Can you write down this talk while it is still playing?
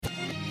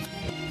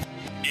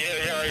Yeah,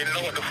 you already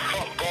know what the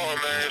fuck going,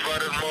 man. It's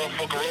right as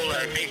motherfucker roll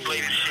like deep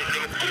bladed shit,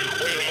 nigga.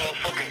 Way the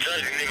motherfucking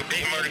jersey, nigga.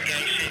 Big murder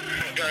gang shit.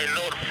 You already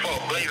know what the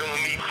fuck blazing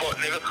with me, fuck,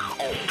 nigga.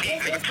 On beat,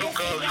 nigga. 2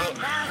 guns up.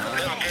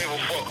 Never gave a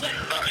fuck.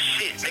 Not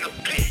shit, nigga.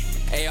 Bitch.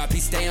 ARP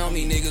stay on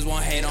me, niggas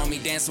won't hate on me.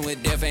 Dancing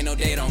with death, ain't no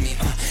date on me.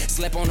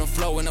 Slept on the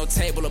floor with no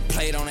table or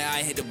plate on it.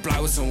 I hit the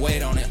block with some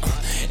weight on it.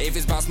 If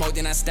it's about smoke,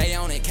 then I stay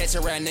on it. Catch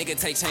a rat nigga,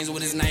 take chains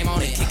with his name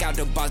on it. Kick out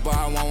the box, but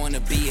I won't wanna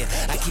be it.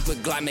 I keep a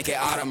Glock, make it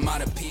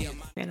automatic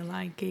PM. And a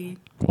Lion King.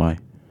 Why?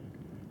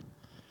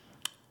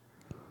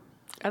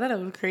 I thought it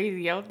was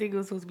crazy. I don't think it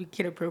was supposed to be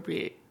kid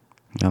appropriate.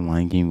 That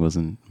Lion King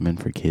wasn't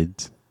meant for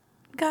kids.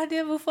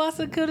 Goddamn,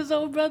 Mufasa killed his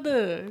own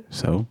brother.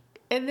 So?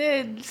 And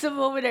then some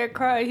over there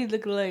crying, he's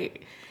looking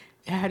like,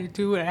 I had to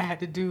do what I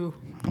had to do.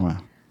 Wow.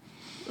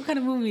 What kind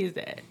of movie is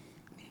that?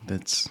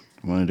 That's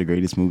one of the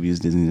greatest movies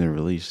Disney's ever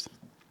released.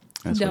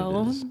 That's No.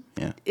 what it is.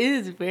 Yeah. It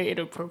is very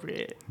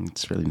inappropriate.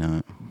 It's really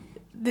not.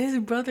 His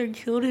brother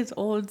killed his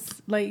own,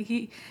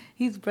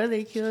 his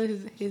brother killed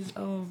his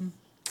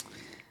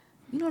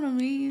you know what I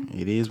mean?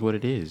 It is what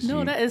it is.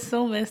 No, that is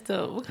so messed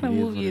up. What kind of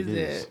movie is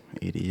that?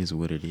 It is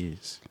what it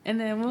is.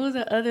 And then what was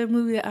the other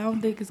movie that I don't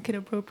think is kid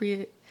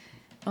appropriate?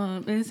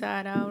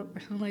 Inside Out or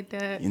something like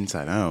that.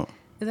 Inside Out.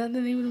 Is that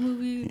the name of the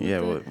movie?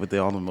 Yeah, with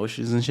all the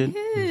emotions and shit?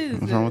 Yes.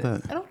 What's wrong with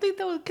that? I don't think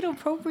that was kid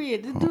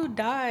appropriate. This dude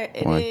died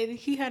and Why? then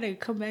he had to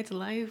come back to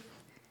life.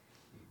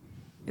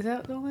 Is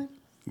that the one?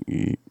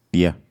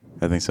 Yeah,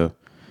 I think so.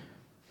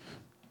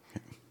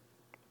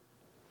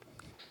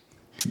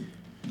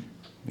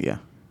 Yeah.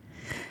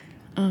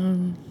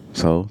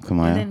 So,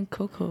 Ky'Mia. And then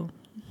Coco.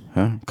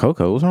 Huh?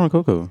 Coco? What's wrong with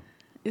Coco?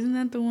 Isn't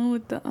that the one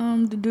with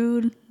the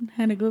dude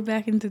had to go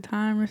back into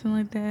time or something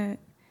like that?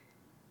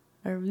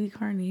 Or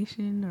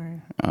reincarnation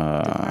or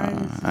I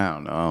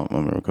don't know. I don't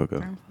remember Coco. I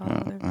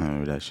Grandfather. don't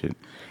remember that shit.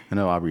 I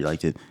know Aubrey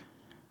liked it.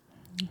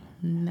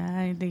 Nah,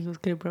 I didn't think it was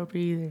kid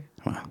appropriate either.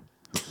 Wow.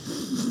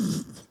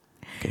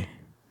 Okay.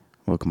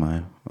 Well,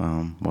 Ky'Mia,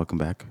 welcome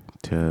back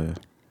to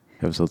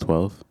episode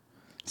 12.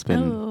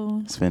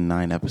 Hello. It's been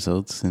 9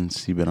 episodes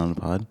since you've been on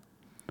the pod.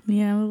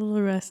 Yeah, I'm a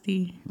little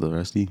rusty. A little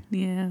rusty?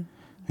 Yeah.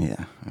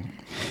 Yeah.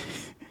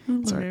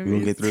 I'm Sorry. nervous.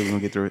 We'll get through it. We'll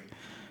get through it.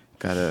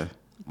 Got a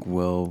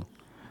well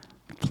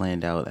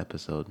planned out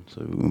episode,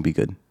 so we're gonna be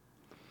good.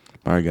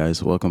 All right,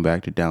 guys. Welcome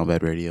back to Down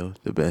Bad Radio,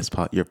 the best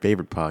your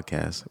favorite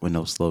podcast with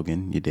no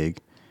slogan. You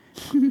dig?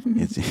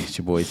 it's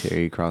your boy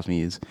Terry. Across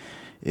me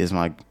is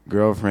my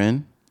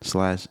girlfriend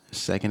 /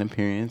 second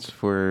appearance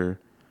for.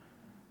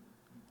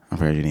 I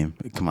forgot your name,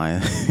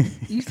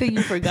 Ky'Mia. You said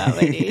you forgot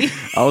my name.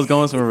 I was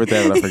going somewhere with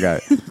that, but I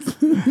forgot.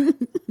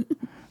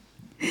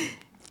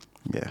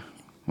 Yeah.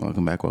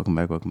 Welcome back.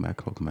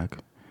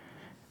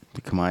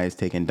 Ky'Mia is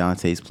taking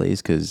Dante's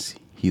place because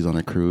he's on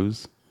a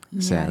cruise.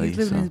 Sadly. He's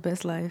living his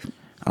best life.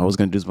 I was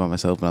going to do this by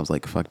myself, but I was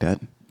like, fuck that.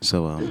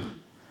 So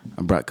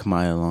I brought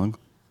Ky'Mia along.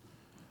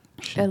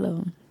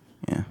 Hello.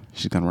 Yeah.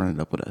 She's going to run it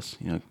up with us.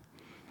 You know.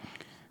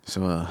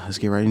 So let's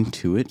get right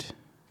into it.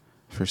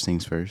 First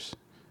things first.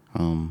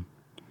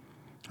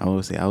 I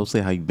will say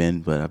how you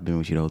been, but I've been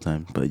with you the whole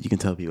time. But you can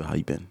tell people how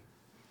you been.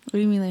 What do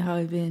you mean, like, how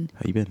I've been?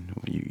 How you been?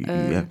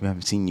 We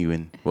haven't seen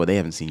you they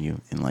haven't seen you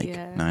in like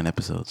 9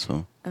 episodes.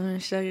 So I've been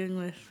struggling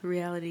with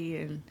reality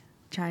and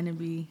trying to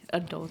be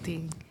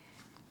adulting.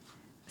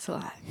 It's a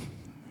lot.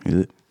 is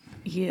it?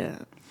 Yeah.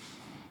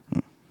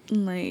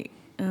 Like,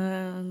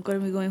 I'm going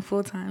to be going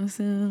full time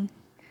soon.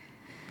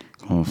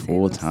 Going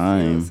full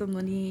time. Save some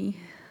money.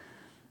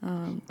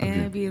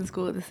 And be in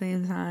school at the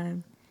same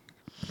time.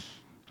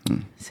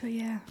 So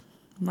yeah,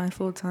 my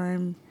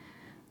full-time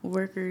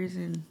workers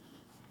and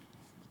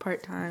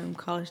part-time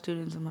college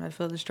students and when I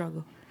feel the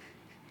struggle.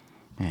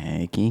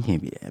 Man, it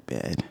can't be that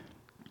bad.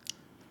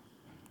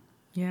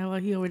 Yeah, well,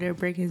 he over there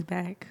breaking his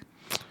back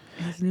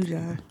in his new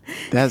job.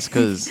 That's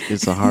because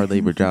it's a hard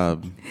labor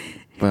job,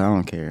 but I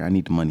don't care. I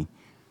need the money.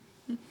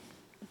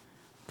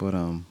 But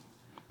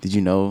did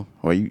you know,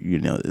 or you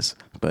know this,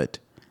 but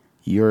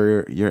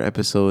your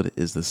episode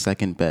is the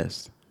second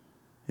best.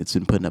 It's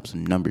been putting up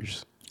some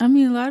numbers. I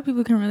mean, a lot of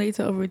people can relate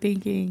to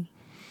overthinking.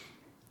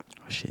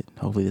 Oh, shit.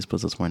 Hopefully this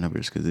puts us more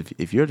numbers, because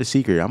if you're the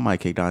secret, I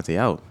might kick Dante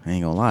out. I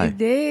ain't gonna lie.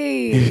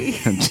 Dang.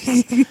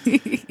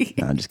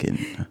 I'm just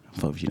kidding. I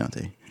fuck with you,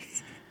 Dante.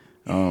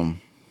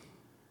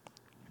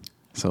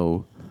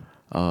 So,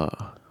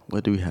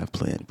 what do we have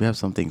planned? We have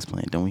some things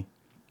planned, don't we?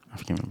 I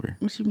can't remember.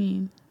 What you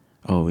mean?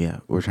 Oh yeah,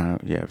 we're trying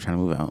to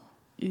move out.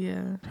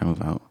 Yeah. Trying to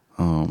move out.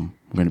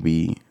 We're gonna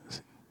be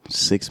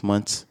 6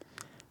 months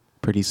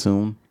pretty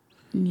soon.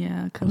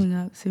 Yeah, coming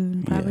up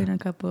soon. Probably in a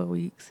couple of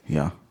weeks.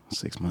 Yeah,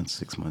 6 months.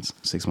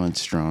 6 months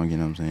strong. You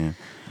know what I'm saying?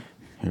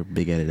 You're a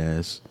big-headed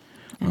ass.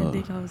 I didn't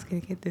think I was gonna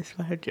get this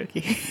far.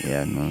 Joking.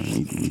 Yeah, no,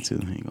 me too.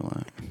 I ain't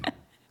gonna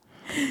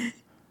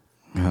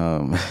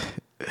lie.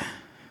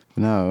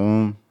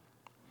 No,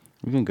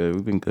 we've been good.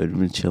 We've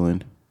been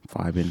chilling,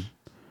 vibing,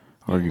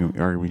 arguing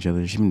with each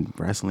other. She's been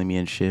wrestling me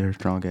and shit. Her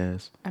strong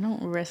ass. I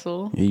don't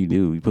wrestle. Yeah, you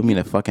do. You put me in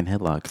a fucking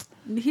headlock.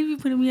 He be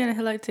putting me in a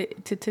headlock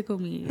to tickle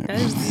me. That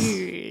is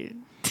weird.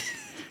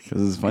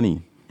 Because it's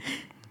funny.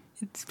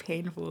 It's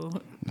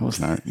painful. No, it's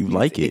not. You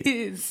like it. It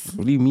is.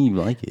 What do you mean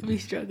you like it? We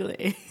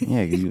struggling.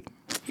 Yeah.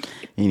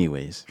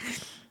 Anyways,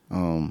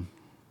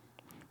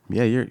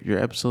 yeah, your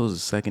episode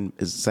is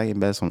second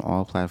best on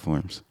all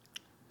platforms.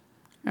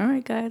 All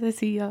right, guys. I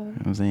see y'all. You know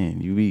what I'm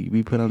saying,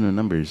 we put on the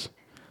numbers.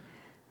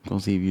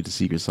 Gonna see if you the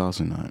secret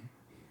sauce or not.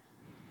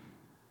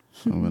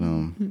 So, but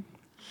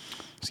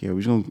so yeah,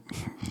 we're just gonna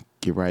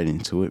get right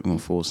into it. We're gonna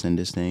full send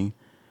this thing.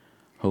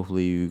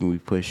 Hopefully, we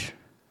push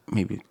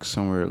maybe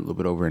somewhere a little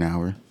bit over an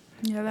hour.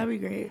 Yeah, that'd be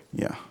great.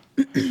 Yeah.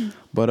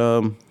 But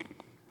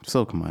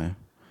so Ky'Mia,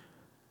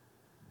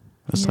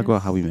 let's talk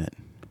about how we met.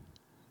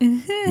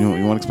 You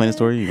want to explain the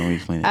story? You don't want to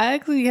explain it? I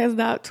actually has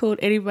not told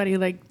anybody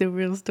like the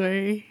real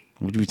story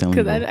What you be telling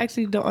because people? I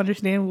actually don't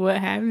understand what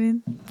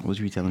happened. What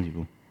you be telling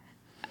people?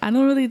 I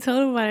don't really tell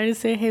them about it. I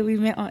just say, hey, we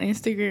met on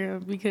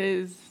Instagram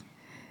because,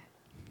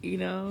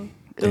 there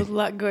was a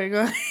lot going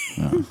on.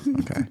 Oh,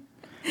 okay.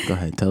 Go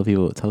ahead. Tell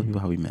people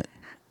how we met.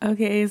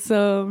 Okay,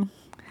 so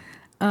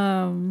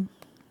I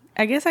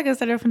guess I can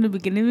start off from the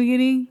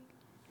beginning.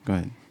 Go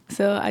ahead.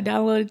 So I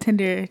downloaded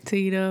Tinder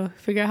to,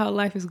 figure out how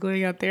life is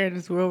going out there in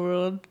this real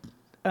world.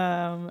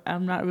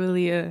 I'm not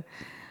really a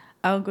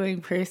outgoing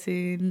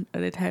person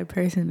or the type of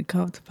person to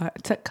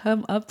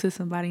come up to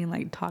somebody and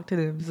like talk to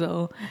them.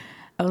 So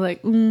I was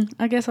like,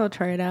 I guess I'll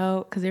try it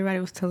out because everybody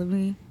was telling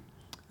me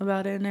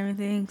about it and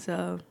everything.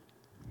 So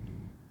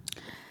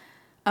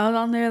I was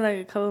on there like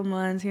a couple of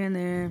months here and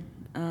there,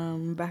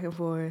 back and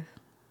forth.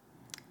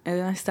 And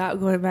then I stopped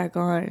going back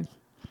on.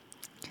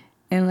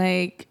 And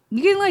like,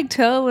 you can like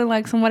tell when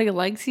like somebody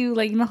likes you,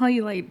 like, you know how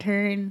you like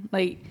turn,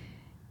 like,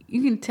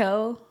 you can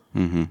tell,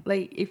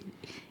 like,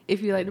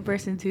 if you like the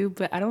person too.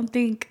 But I'm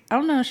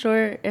not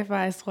sure if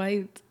I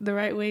swiped the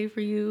right way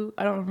for you.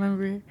 I don't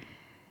remember.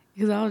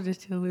 Because I was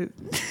just chilling.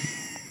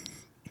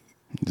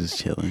 Just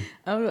chilling.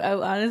 I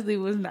honestly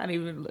was not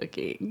even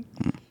looking.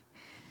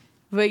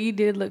 But you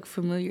did look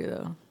familiar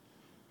though.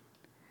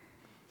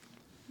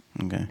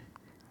 Okay.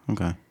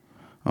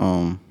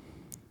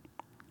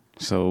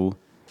 So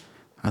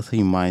I'll tell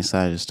you my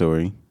side of the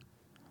story.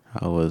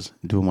 I was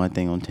doing my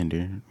thing on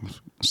Tinder,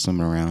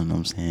 swimming around, you know what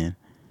I'm saying?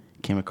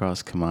 Came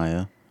across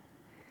Ky'Mia,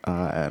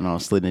 and I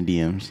was sliding in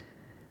DMs.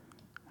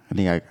 I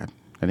think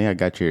I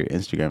got your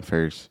Instagram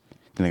first,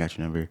 then I got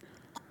your number.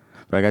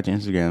 But I got your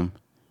Instagram,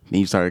 then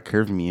you started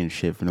curving me and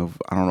shit for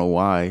I don't know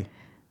why.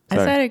 I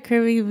started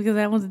curving because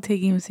I wasn't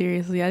taking him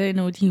seriously. I didn't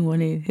know what he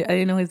wanted. I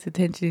didn't know his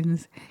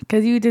intentions.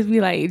 Because he would just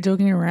be like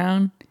joking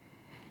around.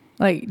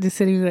 Like just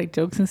sitting with like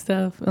jokes and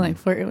stuff and like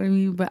flirting with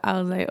me. But I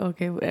was like,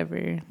 okay,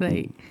 whatever.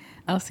 Like,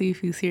 I'll see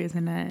if he's serious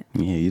or not.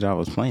 Yeah, you thought I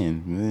was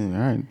playing.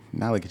 All right,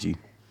 now look at you.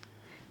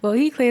 Well,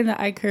 he claimed that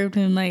I curved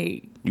him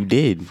like... You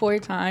did. 4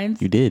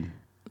 times. You did.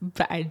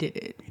 But I did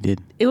it. You did.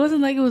 It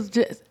wasn't like it was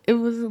just... It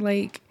wasn't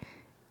like...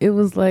 It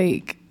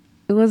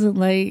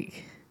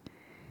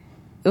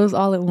was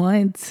all at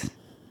once.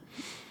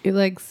 It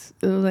was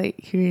like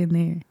here and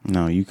there.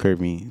 No, you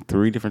curved me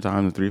 3 different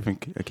times on 3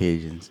 different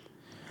occasions.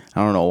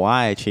 I don't know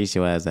why I chased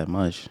your ass that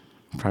much.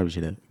 Probably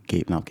should have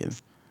gave. No, I'm kidding.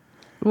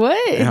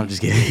 What? I'm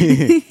just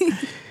kidding.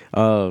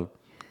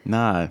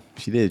 Nah,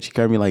 she did. She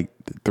curved me like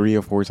 3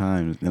 or 4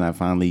 times. Then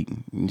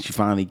she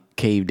finally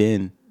caved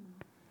in.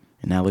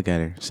 And now look at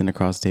her, sitting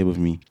across the table with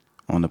me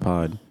on the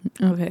pod.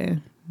 Okay.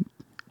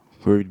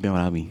 Where have you been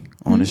without me?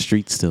 On the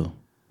street still.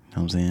 You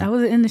know what I'm saying? I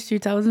wasn't in the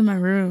streets. I was in my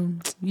room.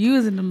 You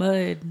was in the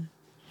mud.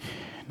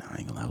 Nah, I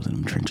ain't gonna lie. I was in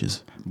them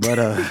trenches. But,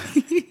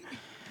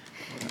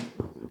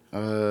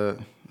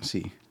 let's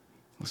see.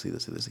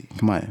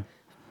 Ky'Mia,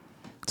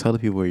 tell the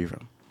people where you're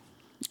from.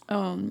 I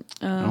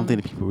don't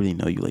think the people really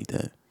know you like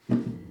that.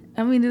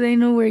 I mean, do they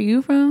know where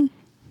you from?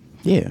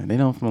 Yeah, they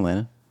know I'm from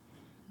Atlanta.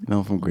 They know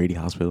I'm from Grady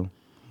Hospital.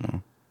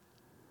 No,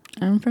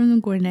 I'm from the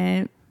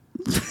Gwinnett.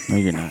 no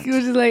you're not. You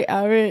was just like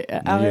No,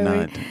 you're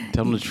not.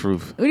 Tell them the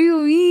truth. What do you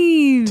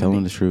mean? Tell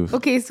them the truth.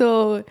 Okay,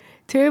 so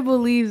Terry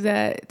believes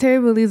that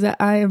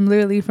I am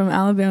literally from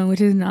Alabama,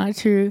 which is not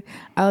true.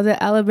 I was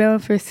at Alabama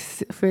for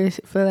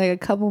like a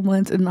couple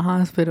months in the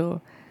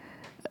hospital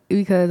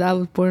because I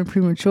was born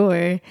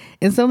premature,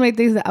 and so many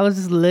things that I was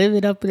just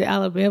living up in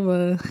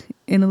Alabama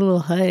in a little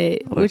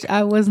hut, which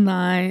I was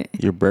not.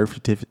 Your birth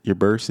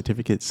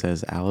certificate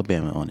says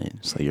Alabama on it,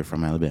 so you're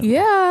from Alabama.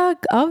 Yeah,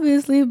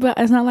 obviously, but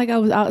it's not like I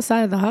was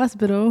outside of the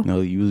hospital.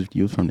 No, you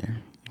was from there.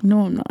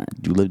 No, I'm not.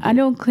 You lived there. I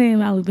don't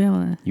claim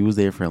Alabama. You was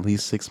there for at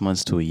least 6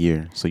 months to a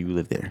year, so you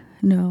lived there.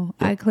 No,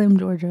 Yep. I claim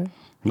Georgia.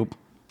 Nope,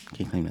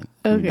 can't claim that.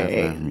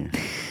 Okay.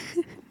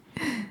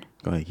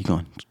 Go ahead, keep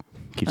going.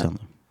 Keep telling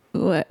them.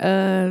 What?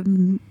 I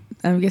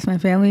guess my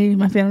family's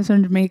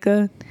from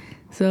Jamaica,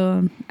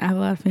 so I have a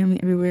lot of family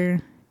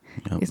everywhere.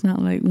 Yep. It's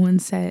not like one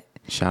set.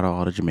 Shout out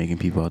all the Jamaican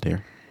people out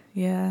there.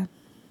 Yeah,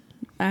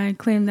 I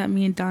claim that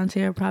me and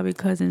Dante are probably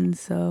cousins.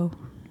 So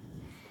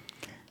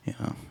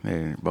Yeah,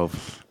 they're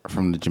both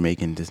from the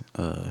Jamaican.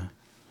 I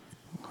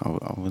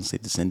wouldn't say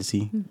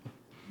descendancy.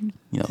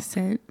 You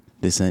know,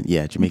 descent.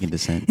 Yeah, Jamaican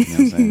descent. You know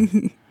what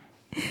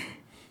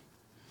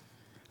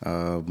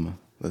I'm saying?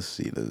 Let's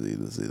see.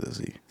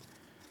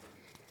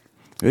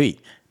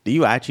 Wait, do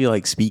you actually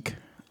like speak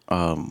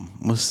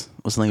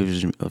What's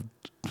language of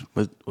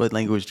what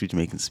language do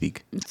Jamaicans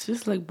speak? It's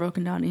just like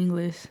broken down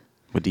English.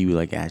 But do you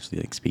like actually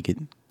like speak it?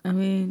 I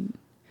mean,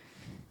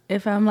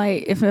 if I'm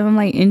like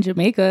in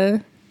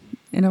Jamaica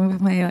and I'm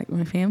with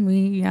my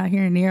family out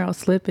here and there, I'll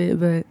slip it,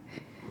 but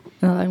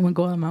not like I'm gonna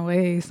go out of my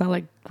way. It's not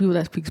like people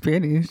that speak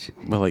Spanish.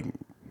 But like,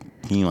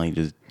 can you like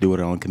just do it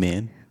on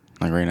command,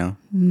 like right now?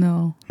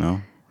 No.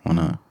 No, why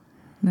not?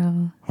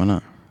 No. Why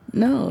not?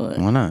 No.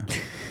 Why not?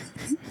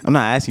 I'm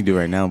not asking you to do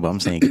it right now, but I'm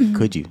saying,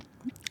 could you?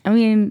 I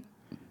mean,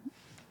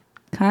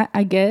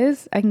 I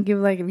guess I can give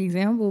like an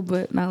example,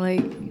 but not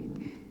like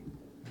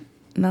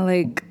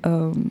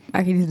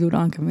I can just do it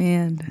on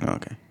command.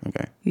 Okay.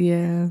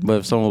 Yeah. But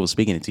if someone was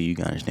speaking it to you, you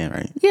can understand,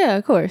 right? Yeah,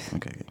 of course.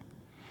 Okay.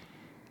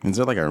 Is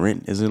there like a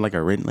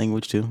written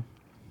language too?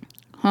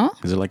 Huh?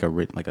 Is there like a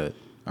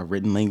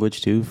written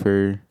language too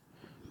for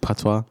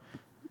patois?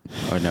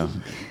 Or no?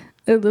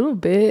 A little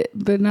bit,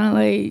 but not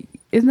like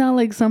it's not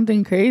like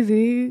something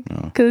crazy.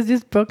 No. Because it's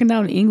just broken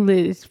down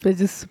English, but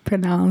just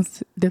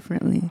pronounced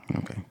differently.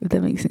 Okay. If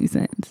that makes any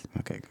sense.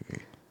 Okay.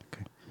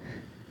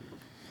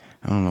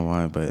 I don't know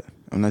why, but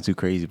I'm not too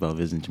crazy about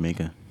visiting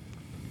Jamaica.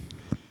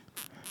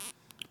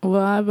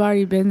 Well, I've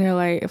already been there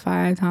like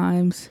 5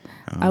 times.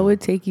 I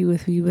would take you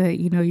with me, but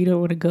you don't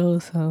want to go,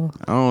 so.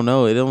 I don't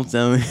know. It don't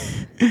sound.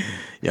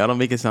 Y'all don't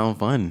make it sound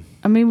fun.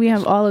 I mean, we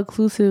have all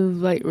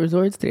inclusive like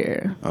resorts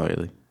there. Oh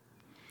really?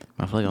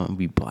 I feel like I'm gonna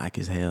be black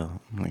as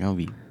hell. I'm gonna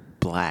be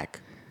black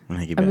when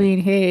I get back. I mean,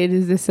 hey, it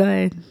is the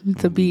sun.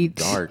 It's a beach.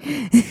 Dark.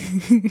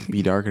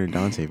 Be darker than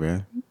Dante,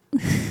 bro.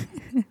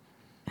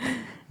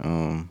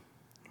 I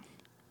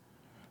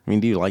mean,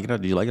 do you like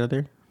it? Do you like it out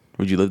there?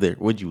 Would you live there?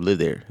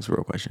 That's a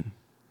real question.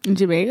 In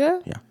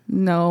Jamaica? Yeah.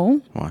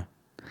 No. Why?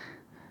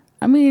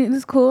 I mean,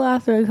 it's cool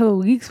after a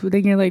couple of weeks, but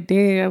then you're like,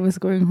 dang, I want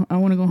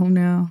to go home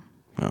now.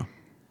 Oh.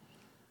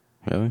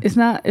 Really? It's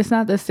not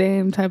the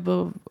same type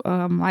of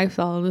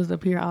lifestyle as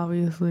up here,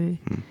 obviously.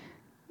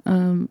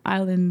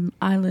 Island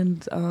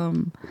life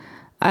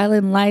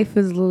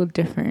is a little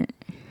different.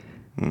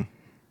 I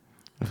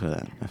feel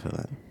that.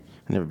 I've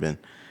never been.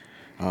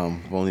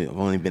 I've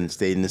only been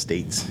stayed in the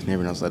States,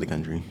 never been outside the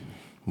country.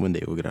 One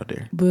day we'll get out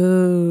there.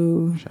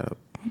 Boo. Shut up.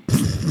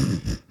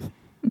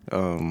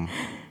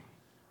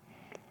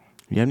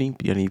 You have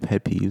any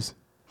pet peeves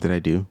that I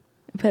do?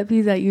 Pet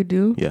peeves that you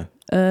do? Yeah.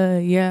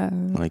 Yeah.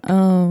 Like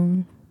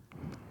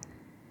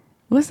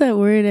what's that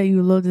word that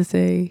you love to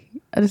say?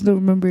 I just don't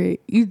remember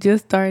it. You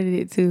just started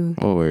it too.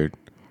 what word?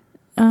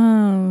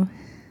 God,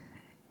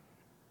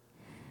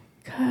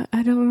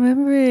 I don't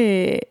remember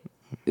it.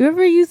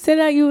 Remember you said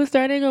that you were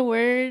starting a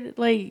word?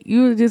 Like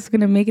you were just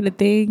gonna make it a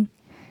thing?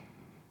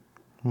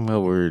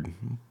 What word?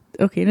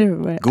 Okay, never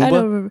mind. Goomba? I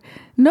don't remember.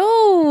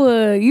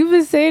 No, you've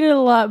been saying it a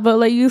lot, but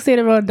like you say it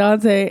around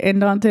Dante,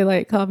 and Dante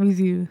like copies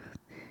you.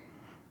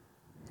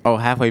 Oh,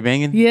 halfway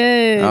banging?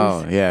 Yes.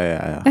 Oh,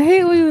 yeah. I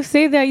hate when you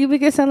say that. You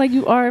make it sound like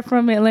you are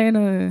from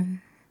Atlanta.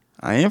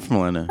 I am from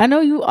Atlanta. I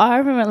know you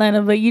are from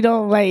Atlanta, but you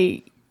don't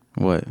like.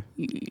 What?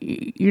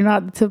 You're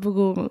not the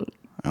typical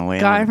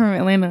Atlanta. guy from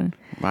Atlanta.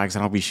 Why? 'Cause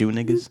I don't be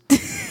shooting niggas?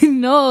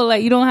 No,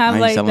 like you don't have I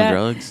ain't like selling that.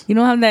 drugs? You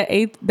don't have that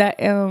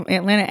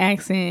Atlanta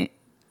accent.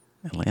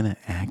 Atlanta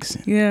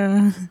accent.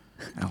 Yeah.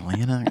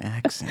 Atlanta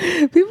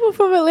accent. People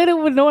from Atlanta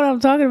would know what I'm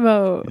talking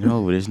about.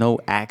 No, there's no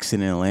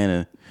accent in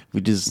Atlanta.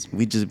 We just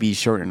be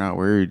shortening our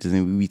words and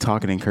then we be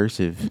talking in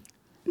cursive.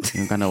 You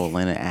don't got no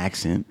Atlanta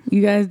accent.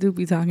 You guys do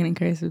be talking in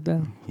cursive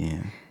though.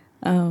 Yeah.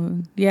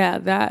 Yeah,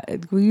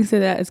 that when you say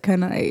that, it's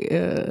kind of like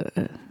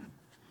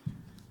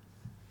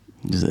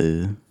Just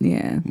yeah.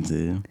 Yeah.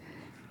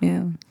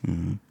 Mm-hmm.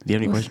 Do you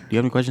have any questions? Do you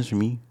have any questions for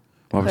me?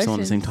 While we're still on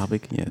the same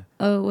topic? Yeah.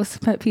 Oh, what's the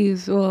pet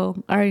peeves? Well,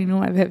 I already know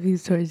my pet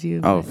peeves towards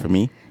you. Oh, for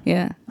me?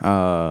 Yeah.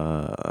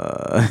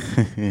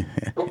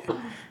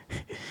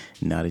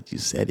 Now that you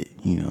said it,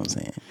 you know what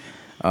I'm saying.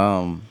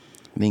 I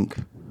think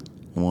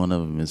one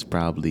of them is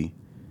probably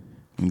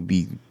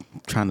be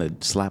trying to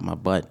slap my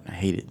butt. I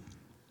hate it.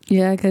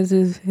 Yeah, because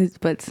his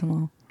butt's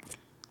small.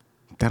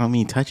 That don't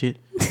mean touch it.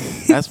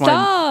 That's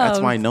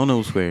my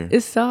no swear.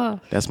 It's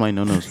soft. That's my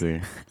no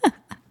swear.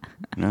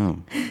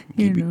 No.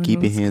 Your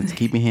Keep your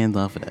no-no hands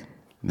off of that.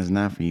 That's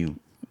not for you.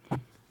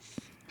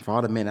 For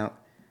all the men out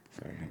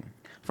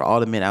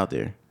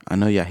there, I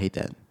know y'all hate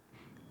that. You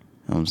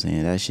know what I'm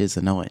saying? That shit's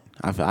annoying.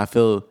 I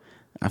feel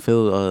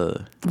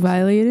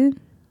Violated?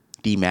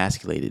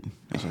 demasculated.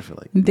 That's what I feel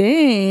like.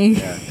 Dang.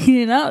 Yeah.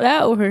 You know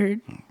that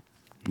word.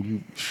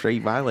 You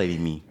straight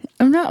violating me.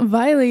 I'm not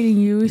violating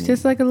you. It's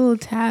just like a little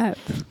tap.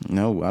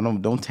 No, I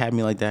don't tap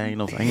me like that. I ain't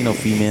no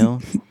female.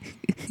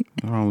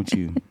 What's wrong with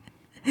you?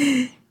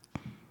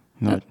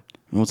 No, I'm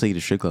gonna take you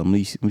to strip club. Let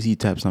me see you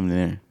tap something in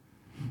there.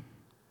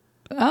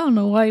 I don't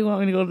know why you want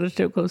me to go to the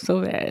strip club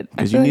so bad.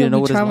 Because you need to know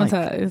what it's like.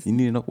 Traumatized. You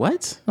need to know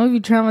what? I'm gonna be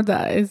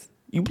traumatized.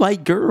 You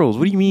like girls.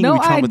 What do you mean No,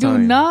 you be traumatized? I do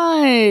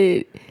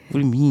not. What do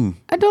you mean?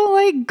 I don't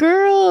like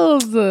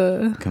girls.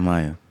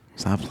 Ky'Mia,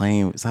 stop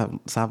playing.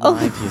 Stop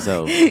lying to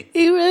yourself.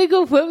 You really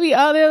gonna put me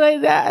out there like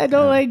that? I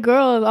don't like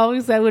girls.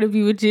 Obviously, I wouldn't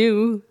be with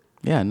you.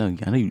 Yeah, I know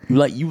you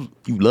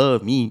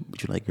love me,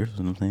 but you like girls.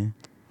 You know what I'm saying?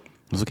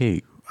 It's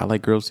okay. I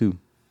like girls too.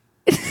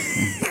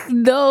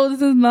 No,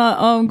 this is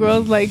not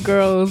Girls Like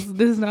Girls.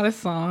 This is not a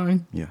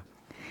song. Yeah.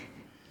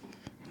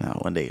 Nah,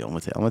 one day I'm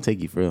gonna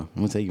take you for real.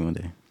 I'm gonna take you one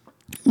day.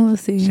 We'll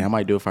see. Shit, I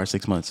might do it for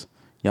 6 months.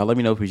 Y'all let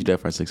me know if we should do it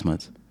for 6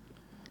 months.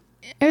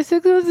 Our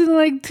 6 months is in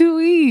like 2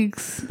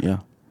 weeks. Yeah.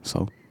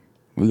 So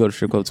we go to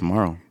strip club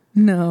tomorrow.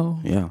 No.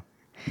 Yeah.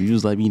 You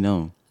just let me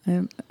know.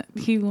 You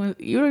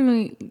don't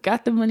even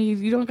got the money.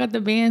 You don't got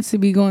the bands to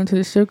be going to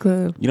the strip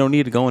club. You don't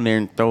need to go in there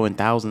and throw in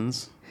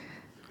thousands.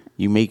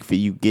 You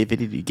get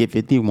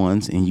 50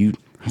 ones and you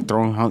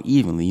throw them out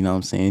evenly. You know what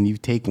I'm saying? You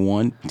take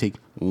one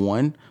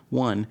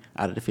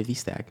out of the 50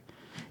 stack,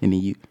 and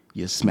then you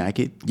smack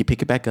it. You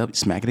pick it back up,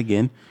 smack it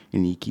again,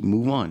 and you keep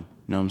move on. You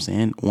know what I'm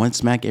saying? One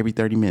smack every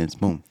 30 minutes.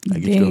 Boom.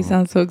 You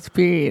sound so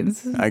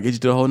experienced. I get you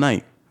through the whole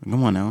night.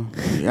 Come on now.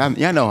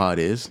 Y'all know how it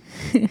is.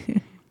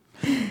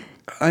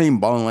 I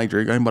ain't balling like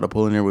Drake. I ain't about to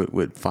pull in there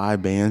with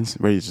 5 bands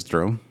ready to just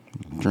throw.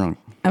 I'm drunk.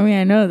 I mean,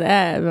 I know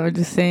that, but I'm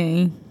just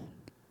saying.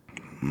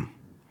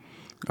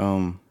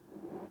 Let's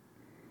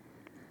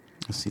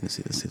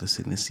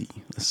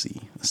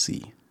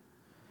see.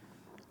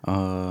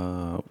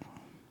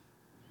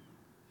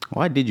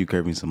 Why did you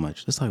curve me so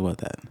much? Let's talk about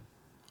that.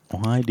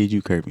 Why did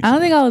you curve me so much? I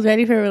don't think I was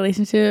ready for a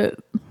relationship.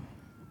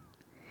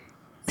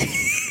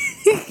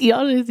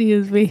 Y'all didn't see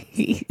his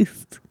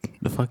face.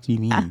 The fuck do you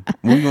mean?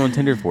 What were you on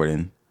Tinder for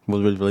then?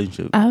 What was the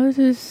relationship? I was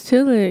just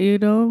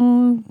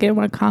chilling, getting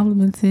my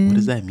compliments in. What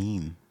does that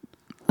mean?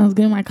 I was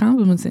getting my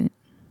compliments in.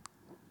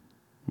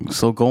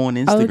 So go on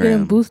Instagram. I was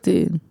getting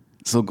boosted.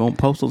 So go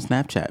post on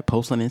Snapchat.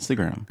 Post on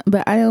Instagram.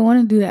 But I didn't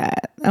want to do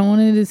that. I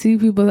wanted to see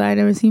people that I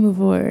never seen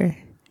before.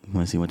 You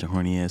want to see a bunch of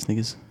horny ass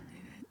niggas?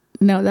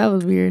 No, that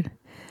was weird.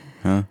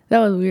 Huh? That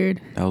was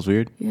weird. That was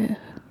weird? Yeah.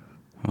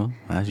 Well,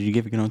 how should you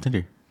get on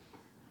Tinder?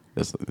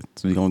 That's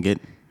what we gonna get.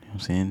 You know what I'm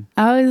saying?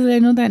 I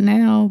know that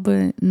now,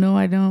 but no,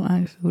 I don't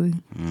actually.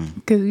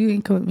 Because you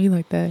ain't come at me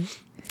like that.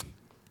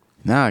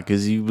 Nah,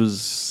 because you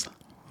was...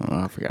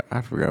 Oh,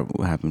 I forgot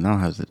what happened. I don't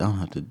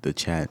have the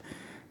chat.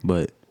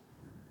 But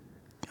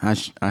I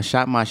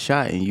shot my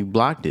shot and you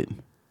blocked it.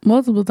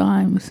 Multiple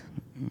times.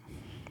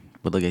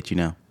 But look at you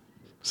now.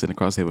 Sitting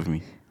across here with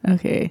me.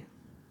 Okay.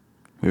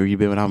 Where you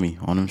been without me?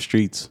 On them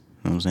streets.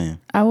 You know what I'm saying?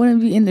 I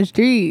wouldn't be in the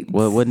streets.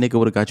 What nigga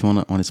would have got you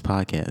on his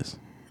podcast?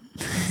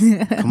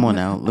 Come on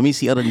now. Let me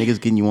see other niggas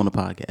getting you on the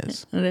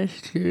podcast.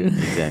 That's true.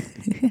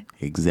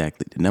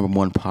 Exactly. The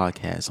 #1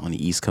 podcast on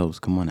the East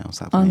Coast. Come on now.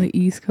 Stop playing. On the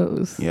East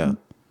Coast. Yeah.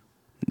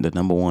 The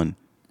 #1.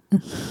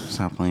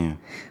 Stop playing.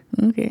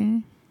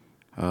 Okay.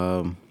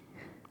 You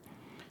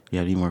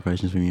have any more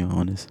questions for me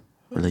on this?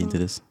 Relating to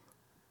this?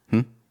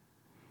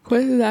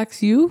 Questions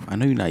ask you? I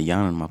know you're not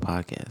yawning on my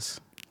podcast.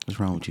 What's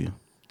wrong with you?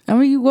 I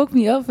mean, you woke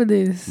me up for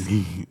this.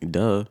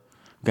 Duh.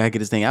 Gotta get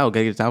this thing out.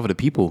 Gotta get it out for the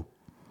people.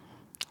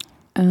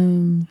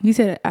 You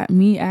said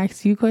me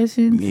ask you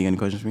questions? You got any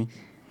questions for me?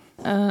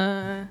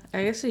 I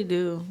guess I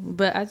do.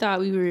 But I thought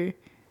we were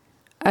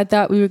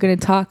gonna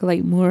talk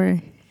like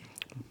more.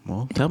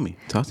 Well, tell me.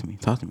 Talk to me.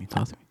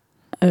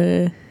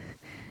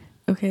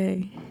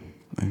 Okay.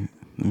 Let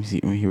me see.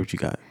 Let me hear what you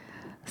got.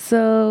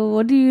 So,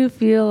 what do you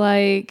feel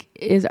like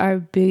is our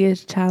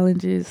biggest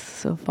challenges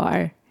so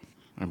far?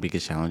 Our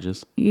biggest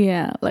challenges?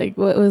 Yeah, like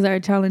what was our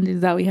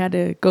challenges that we had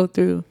to go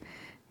through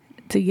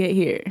to get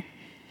here?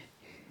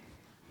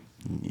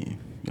 Yeah,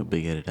 your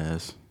big-headed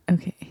ass.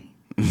 Okay.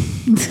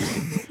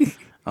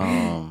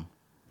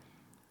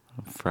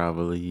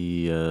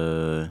 Probably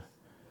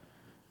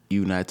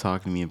you not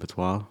talking to me in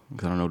patois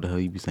because I don't know what the hell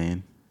you be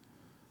saying.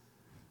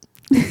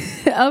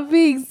 I'm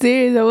being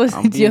serious. I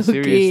wasn't I'm being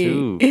joking. serious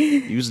too.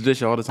 You used to do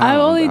shit all the time.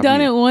 I've only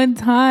done it one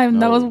time.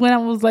 No. That was when I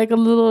was like a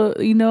little,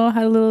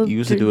 had a little. You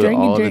used to do it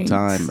all drinks. the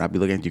time. I'd be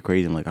looking at you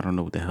crazy. I'm like, I don't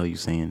know what the hell you're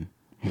saying.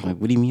 You're like,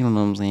 what do you mean? I don't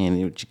know what I'm saying.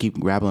 You keep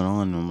grabbling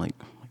on. And I'm like,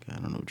 oh my God,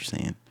 I don't know what you're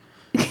saying.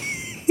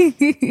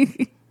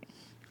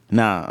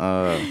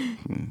 Nah,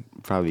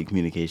 probably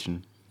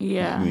communication.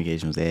 Yeah.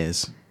 Communication was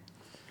ass.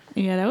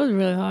 Yeah, that was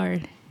really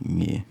hard.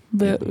 Yeah.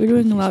 But we're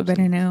doing a lot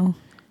better now.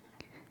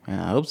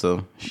 I hope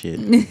so. Shit.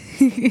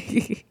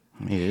 It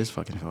is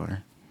fucking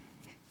hard.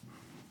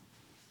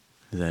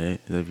 Is that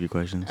it? Is that your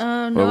questions?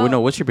 No. Well, no,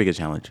 what's your biggest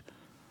challenge?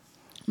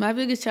 My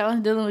biggest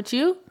challenge dealing with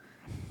you?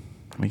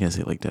 I can't say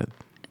it like that.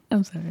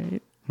 I'm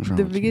sorry. What's wrong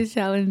The with biggest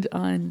challenge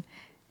on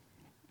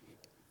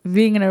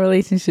being in a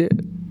relationship.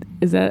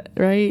 Is that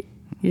right?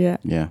 Yeah.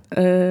 Yeah.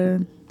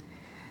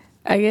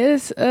 I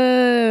guess,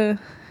 I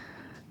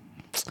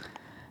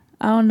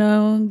don't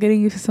know,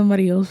 getting used to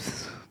somebody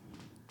else.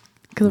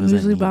 Because I'm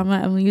usually by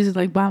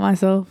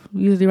myself. I'm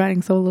usually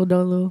riding solo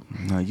dolo.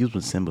 No, you was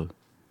with Simba.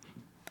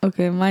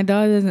 Okay, my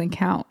dog doesn't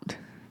count.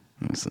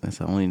 That's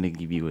the only nigga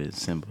you be with,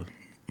 Simba.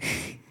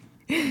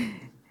 And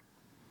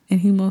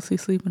he mostly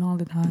sleeping all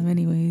the time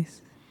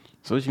anyways.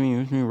 So what you mean?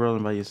 What you mean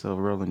rolling by yourself,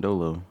 rolling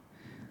dolo?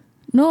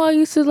 No, I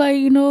used to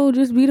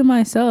just be to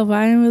myself.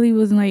 I really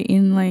wasn't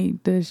in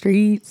the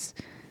streets.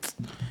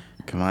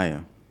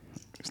 Ky'Mia,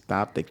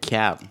 stop the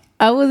cap.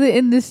 I wasn't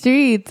in the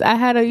streets. I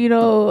had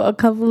a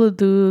couple of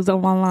dudes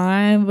on my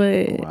line,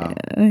 but Wow.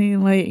 I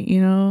mean,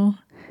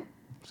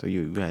 So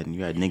you had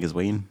niggas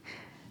waiting.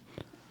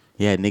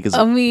 Yeah, niggas.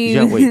 I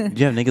mean, did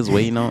you have niggas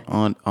waiting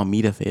on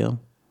me to fail?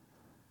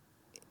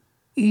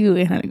 You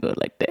ain't had to go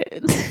like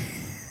that.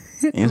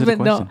 Answer the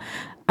question. No,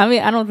 I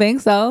mean, I don't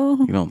think so.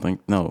 You don't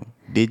think? No.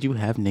 Did you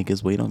have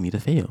niggas wait on me to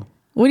fail?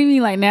 What do you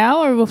mean, like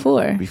now or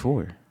before?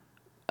 Before.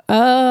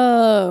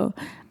 Oh,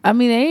 I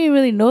mean, they didn't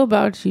really know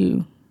about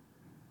you.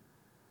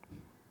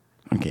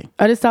 Okay.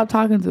 I just stopped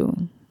talking to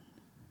them.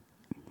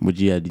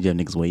 Did you have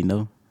niggas waiting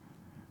though?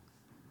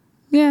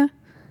 Yeah.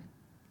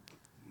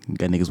 You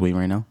got niggas waiting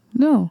right now?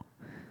 No.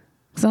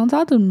 So I don't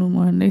talk to them no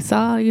more. And they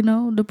saw,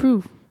 the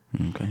proof.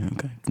 Okay.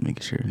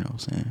 Making sure, you know what I'm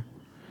saying?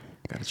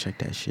 Gotta check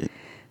that shit.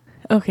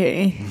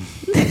 Okay.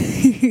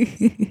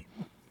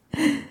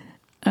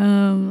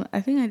 I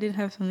think I did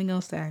have something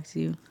else to ask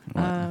you.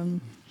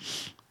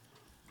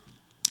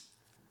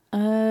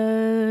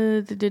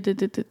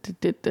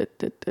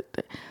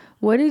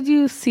 What did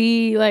you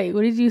see? Like,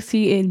 what did you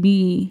see in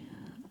me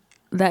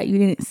that you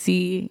didn't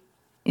see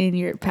in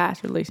your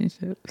past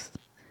relationships?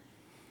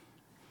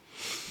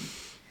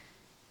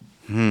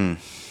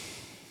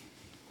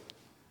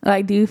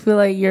 Like, do you feel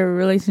like your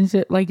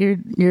relationship, like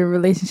your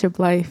relationship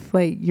life,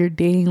 like your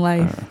dating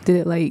life, did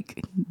it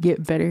like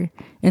get better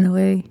in a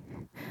way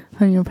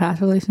from your past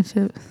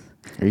relationships?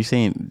 Do you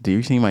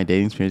think my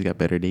dating experience got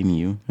better dating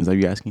you? Is that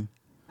what you're asking?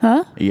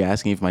 Huh? Are you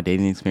asking if my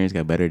dating experience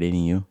got better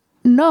dating you?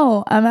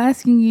 No, I'm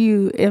asking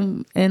you,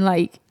 and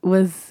like,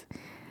 what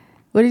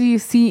did you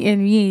see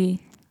in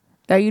me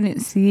that you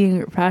didn't see in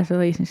your past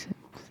relationships?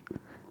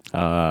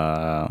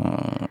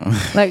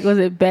 Like, was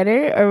it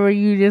better, or were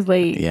you just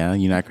like? Yeah,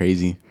 you're not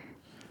crazy.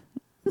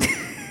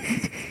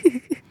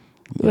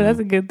 Well, that's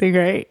a good thing,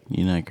 right?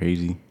 You're not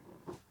crazy.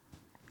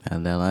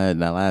 That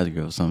last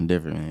girl was something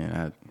different, man.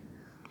 I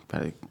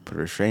probably put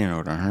a restraining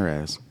order on her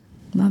ass.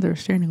 Not the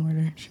restraining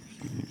order.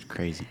 It's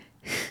crazy.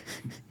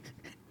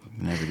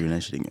 Never doing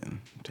that shit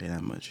again. I'll tell you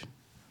that much.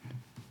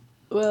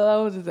 Well, I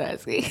was just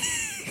asking.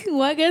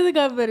 Well, I guess it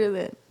got better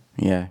then.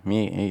 Yeah,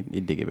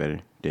 it did get better.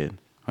 It did.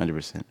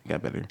 100%. It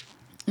got better.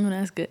 Oh,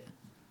 that's good.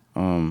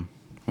 What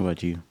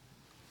about you?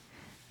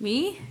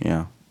 Me?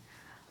 Yeah.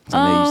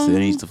 So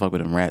they used to fuck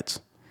with them rats.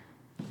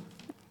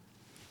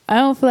 I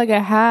don't feel like I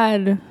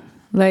had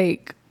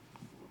like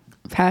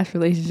past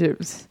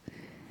relationships.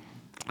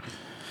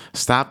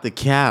 Stop the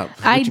cap.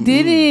 I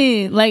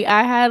didn't. Like,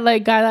 I had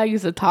like guys I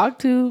used to talk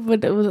to,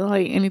 but it wasn't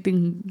like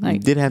anything like. You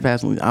did have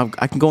past.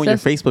 I can go on your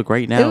Facebook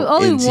right now. It was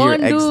only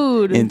one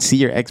dude and see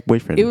your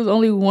ex-boyfriend. It was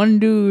only one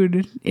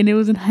dude, and it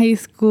was in high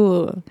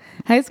school.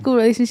 High school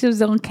relationships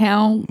don't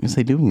count. Yes,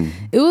 they do.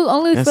 It was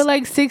only for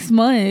like 6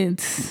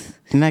 months.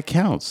 And that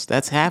counts.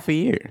 That's half a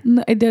year.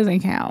 No, it doesn't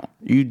count.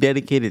 You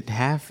dedicated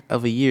half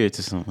of a year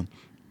to someone.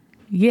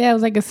 Yeah, it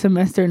was like a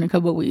semester and a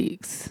couple of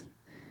weeks.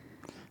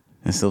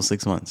 It's still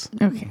 6 months.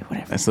 Okay,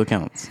 whatever. That still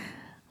counts.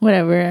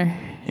 Whatever.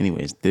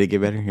 Anyways, did it get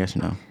better? Yes or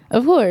no?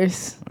 Of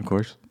course. Of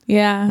course.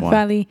 Yeah,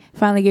 Why?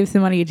 finally gave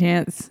somebody a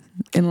chance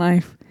in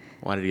life.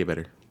 Why did it get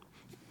better?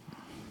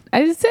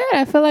 I just said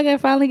I feel like I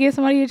finally gave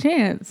somebody a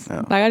chance.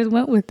 Oh. Like, I just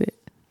went with it.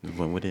 Just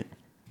went with it.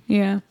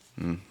 Yeah.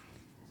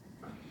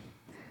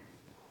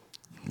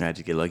 Did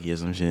you get lucky or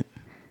some shit?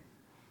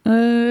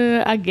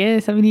 I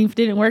guess. I mean, if it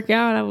didn't work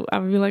out, I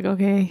would be like,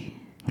 okay.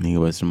 I think it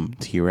was some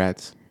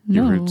T-rats.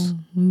 No,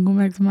 I'm going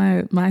back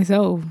to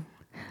myself,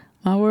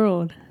 my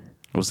world.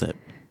 What's that?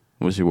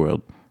 What's your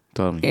world?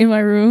 Tell me. In my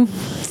room,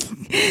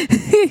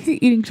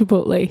 eating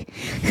Chipotle.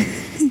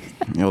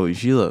 Yo,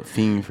 she's a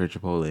fiend for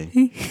Chipotle.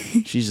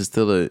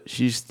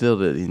 She's still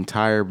the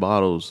entire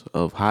bottles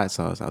of hot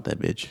sauce out that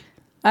bitch.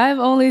 I've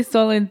only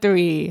stolen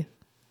 3.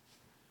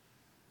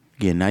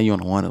 Yeah, now you're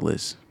on a wanted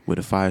list with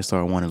a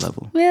 5-star wanted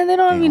level. Man, they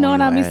don't even know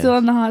when I be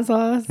stealing the hot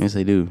sauce. Yes,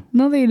 they do.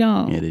 No, they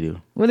don't. Yeah, they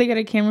do. Well, they got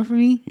a camera for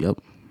me?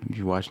 Yep.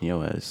 You watching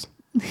your ass.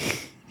 I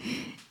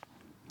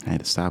had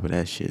to stop with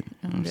that shit.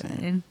 You know what I'm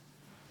saying?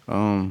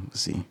 Let's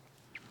see.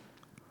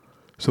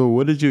 So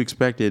what did you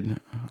expected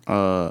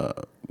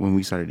when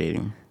we started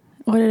dating?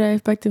 What did I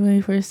expect when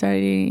we first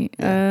started dating?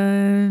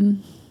 Yeah.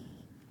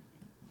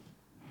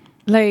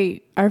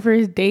 Like our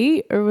first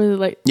date, or was it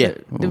like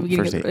the beginning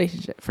first of the date.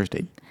 relationship? First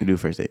date. We do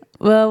first date.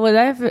 Well, what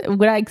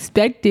I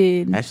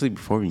expected. Actually,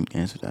 before we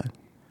answer that,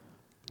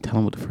 tell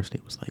them what the first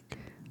date was like.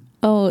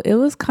 Oh, it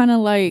was kind of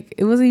like,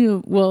 it wasn't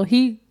even, well,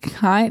 I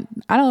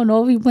don't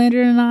know if he planned it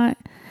or not.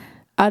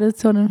 I just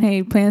told him,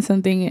 hey, plan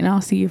something and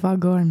I'll see if I'll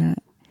go or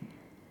not.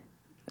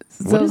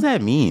 So, what does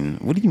that mean?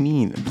 What do you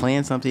mean?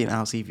 Plan something and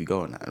I'll see if you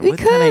go or not?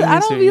 Because I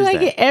don't be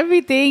like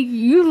everything.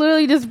 You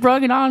literally just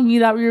brought it on me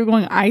that we were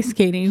going ice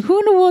skating. Who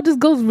in the world just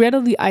goes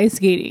readily ice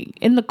skating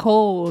in the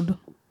cold?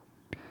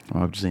 Oh,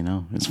 I'm just saying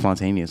no. It's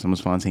spontaneous. I'm a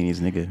spontaneous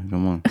nigga.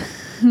 Come on.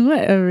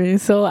 Whatever.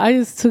 So I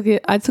just took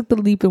it. I took the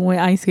leap and went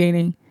ice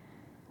skating.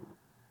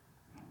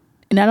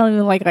 And I don't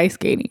even like ice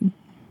skating.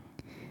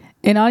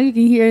 And all you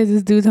can hear is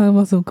this dude talking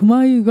about some, come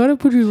on, you gotta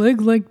put your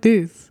legs like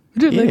this.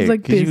 With your legs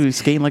like 'cause this. you was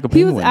skating like a He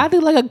penguin. was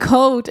acting like a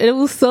coach, and it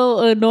was so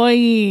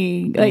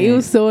annoying. Like, it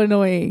was so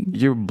annoying.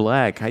 You're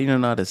black. How you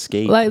don't know how to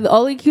skate? Like, the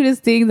only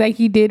cutest thing that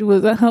he did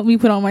was help me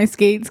put on my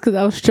skates because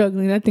I was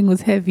struggling. That thing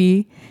was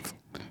heavy.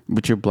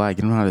 But you're black.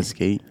 You don't know how to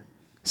skate.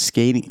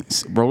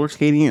 Roller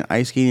skating and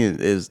ice skating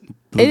is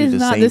It is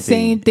not the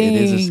same thing.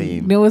 It is the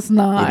same. No, it's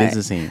not. It is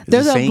the same. It's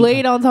There's the a same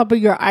blade on top of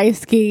your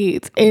ice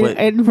skates,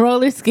 and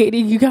roller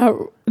skating, you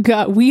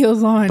got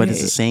wheels on. But it.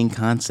 it's the same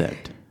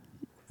concept.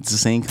 It's the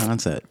same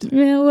concept.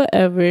 Yeah,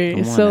 whatever. Come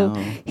on So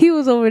now. he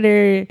was over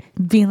there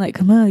being like,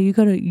 "Come on, you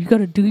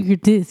gotta do your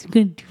this. You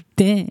gotta do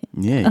that."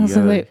 Yeah, I was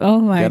like,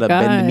 "Oh my god!" You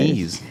gotta bend the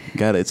knees.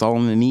 It's all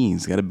on the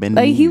knees. Gotta bend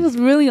the Like, knees. he was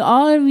really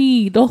on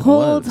me the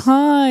whole was.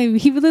 time.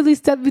 He would literally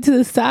step me to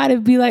the side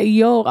and be like,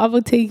 "Yo, I'm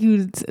gonna take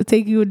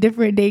you a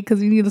different day because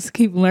we need to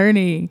keep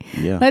learning."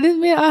 Yeah. Like, this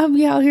man, I'll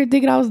be out here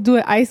thinking I was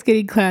doing ice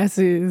skating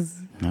classes.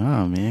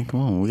 Nah, man, come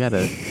on. We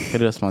gotta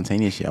hit a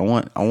spontaneous shit. I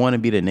want to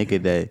be the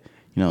nigga that,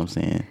 you know what I'm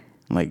saying?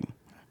 Like,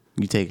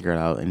 you take a girl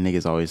out and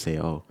niggas always say,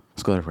 "Oh,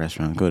 let's go to a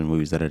restaurant, go to the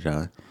movies, da da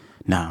da."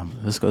 Nah,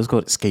 let's go to the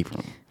escape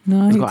room. No,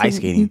 Let's he go took- ice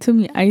skating. He took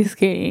me ice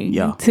skating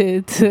Yeah.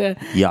 to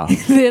Yeah.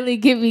 literally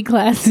give me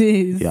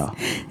classes. Yeah.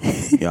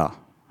 Yeah.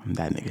 I'm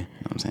that nigga. You know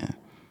what I'm saying?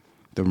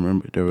 The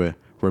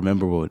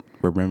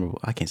rememberable,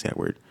 I can't say that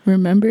word.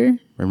 Remember?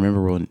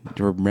 Rememberable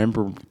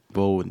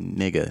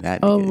nigga.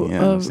 That nigga. Oh, You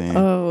know what I'm saying?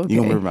 oh, You gonna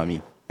okay. remember about me.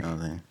 You know what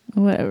I'm saying?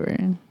 Whatever.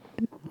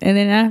 And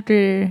then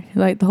after,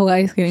 like, the whole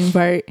ice skating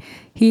part,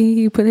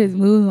 he put his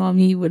moves on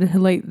me with,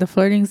 like, the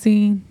flirting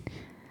scene.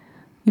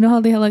 You know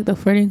how they had, like, the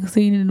flirting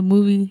scene in the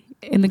movie?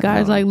 And the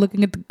guy's, like,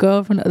 looking at the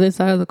girl from the other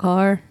side of the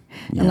car.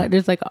 Yeah. And, like,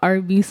 there's, like, an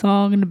R&B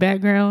song in the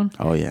background.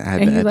 Oh yeah. I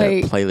had, And that he's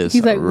like, playlist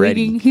he's like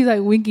ready. winking. He's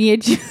like winking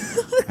at you.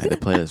 I had the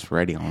playlist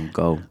ready on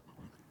go.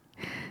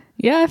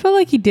 Yeah, I felt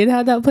like he did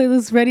have that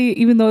playlist ready,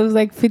 even though it was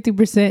like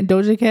 50%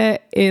 Doja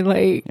Cat. And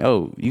like,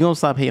 Yo, you gonna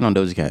stop hating on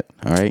Doja Cat,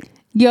 all right?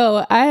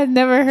 yo, I had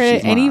never heard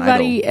She's my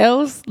anybody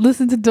else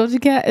listen to Doja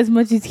Cat as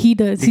much as he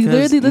does. He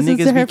Because literally listens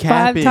niggas to her be 5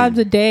 capping. times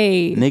a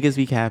day. Niggas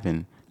be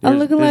capping. I'm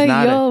looking like,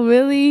 yo,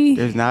 really?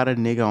 There's not a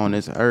nigga on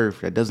this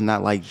earth that does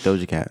not like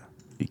Doja Cat.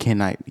 You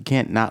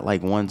can't not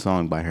like one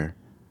song by her.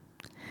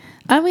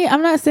 I mean,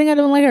 I'm not saying I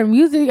don't like her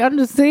music. I'm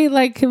just saying,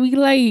 like, can we,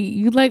 like,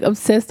 you, like,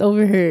 obsessed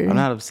over her? I'm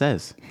not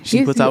obsessed. She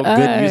Yes, puts you out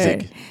good are.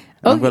 music.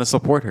 I'm Okay. gonna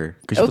support her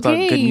because she puts out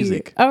good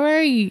music. All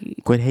right.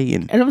 Quit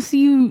hating. I don't see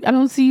you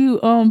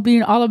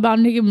being all about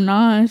Nicki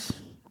Minaj.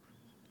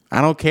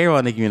 I don't care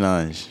about Nicki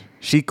Minaj.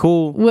 She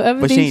cool, Well,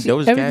 but she ain't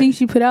Doja everything Cat.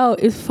 she put out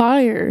is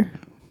fire.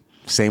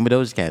 Same with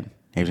Doja Cat.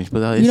 Everything she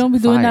puts out is You don't be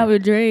doing fire. that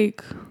with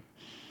Drake.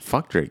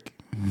 Fuck Drake.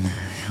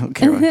 I don't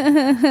care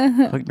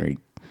about fuck Drake.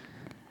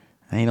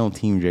 I ain't on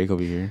Team Drake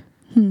over here.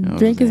 You know what I'm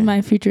Drake is saying?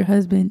 my future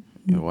husband.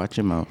 Yo, watch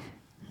your mouth.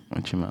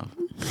 Watch your mouth.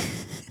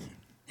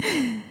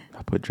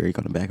 I put Drake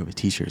on the back of a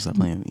t-shirt. Stop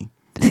playing with me.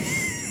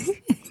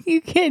 You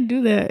can't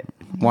do that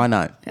Why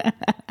not?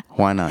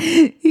 Why not?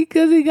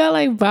 because he got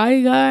like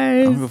bodyguards.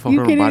 I don't give a fuck You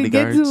about can't even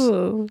get bodyguards. to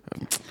him.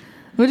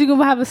 What, you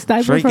gonna have a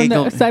sniper Drake from ain't the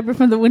gonna- sniper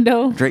from the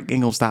window? Drake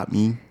ain't gonna stop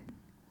me.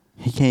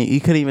 He can't. He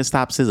couldn't even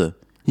stop SZA.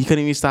 He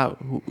couldn't even stop.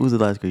 Who's the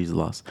last girl he's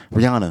lost?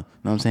 Rihanna. Know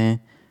what I'm saying?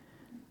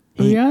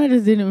 Rihanna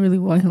just didn't really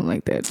want him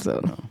like that.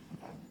 So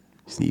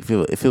See, if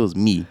it was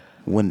me,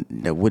 wouldn't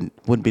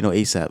be no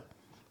ASAP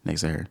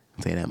next to her.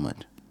 I'll tell you that much.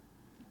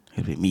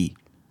 It'd be me. ain't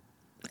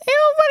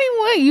nobody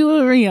want you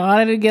and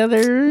Rihanna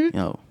together. You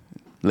know,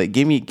 like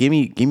give me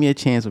a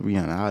chance with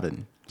Rihanna. I'd have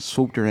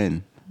swooped her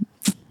in.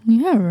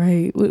 Yeah,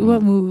 right.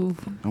 What move?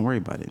 Don't worry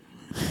about it.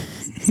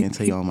 Can't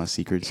tell you all my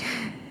secrets.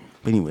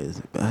 But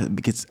anyways, it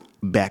gets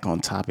back on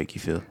topic. You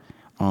feel?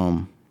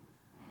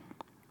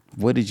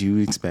 What did you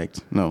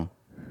expect? No.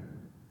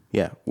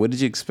 Yeah. What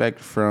did you expect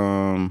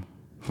from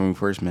we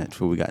first met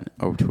to where we got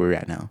over to where we're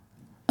at now?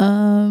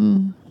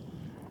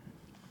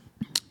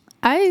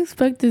 I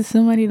expected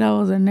somebody that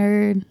was a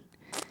nerd.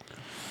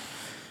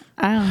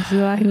 I don't see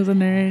why he was a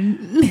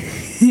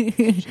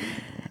nerd.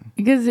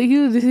 Because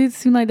he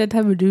seemed like that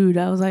type of dude.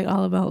 I was like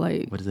all about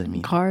like What does that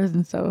mean? cars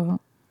and stuff.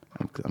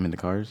 I'm into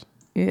cars.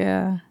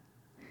 Yeah.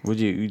 Would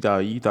you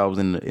thought I was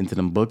into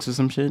them books or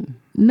some shit?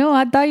 No,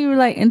 I thought you were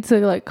like into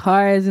like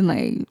cars and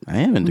like I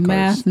am into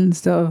math cars. and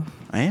stuff.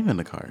 I am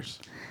into cars.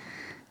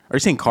 Are you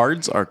saying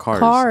cards or cars?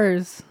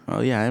 Cars. Oh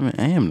yeah, I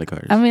am into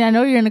cars. I mean, I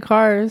know you're into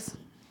cars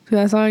because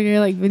I saw your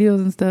like videos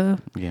and stuff.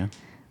 Yeah.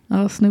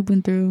 I was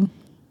snooping through.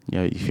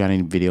 Yeah. If you got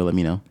any video, let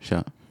me know.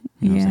 Shout.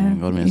 You know what I'm Yeah. saying?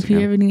 Go to my If you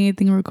Instagram. ever need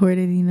anything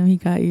recorded, you know he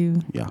got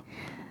you. Yeah.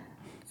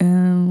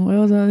 What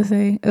was I going to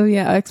say? Oh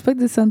yeah, I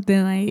expected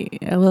something like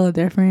a little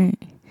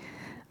different.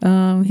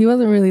 He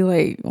wasn't really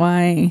like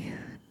my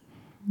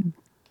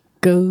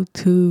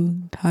go-to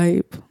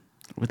type.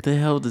 What the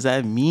hell does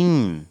that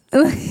mean?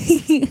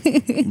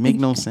 Make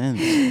no sense.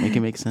 Make it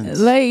make sense.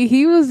 Like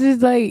he was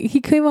just like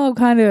he came out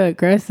kind of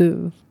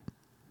aggressive.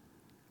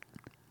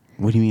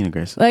 What do you mean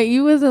aggressive? Like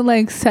you wasn't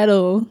like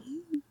settled.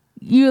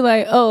 You were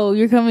like, oh,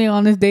 you're coming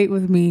on this date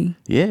with me.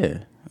 Yeah.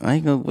 I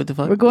ain't gonna. What the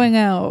fuck? We're going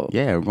out.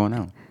 Yeah, we're going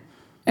out.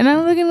 And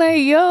I'm looking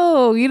like,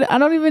 yo, I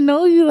don't even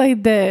know you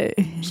like that.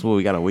 So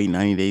we gotta wait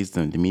 90 days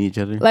to meet each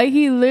other? Like,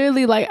 he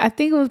literally, like, I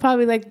think it was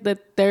probably like the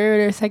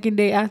third or second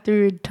day after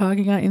we were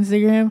talking on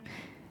Instagram.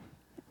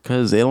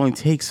 Because it only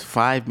takes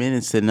 5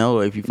 minutes to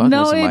know if you fucking with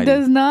No, somebody. it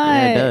does not.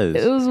 Yeah, it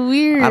does. It was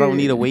weird. I don't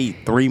need to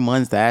wait 3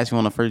 months to ask you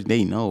on the first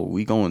date. No,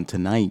 we going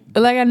tonight.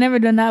 Like, I've never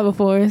done that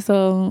before,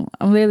 so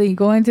I'm literally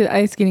going to the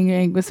ice skating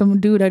rink with some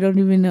dude I don't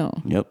even know.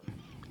 Yep.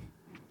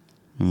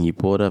 And you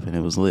pulled up and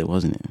it was lit,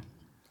 wasn't it?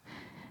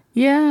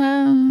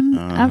 Yeah,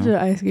 after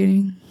the ice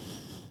skating.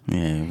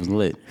 Yeah, it was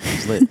lit. It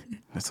was lit.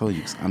 I told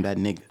you, I'm that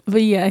nigga.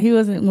 But yeah, he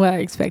wasn't what I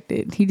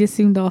expected. He just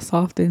seemed all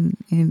soft and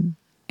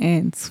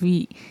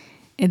sweet.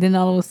 And then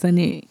all of a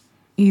sudden,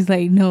 he's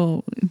like,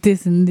 no,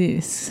 this and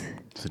this.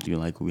 So do you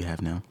like what we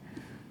have now?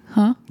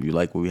 Huh? You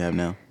like what we have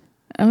now?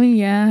 I mean,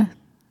 yeah.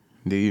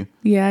 Do you?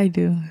 Yeah, I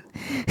do.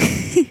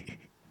 Do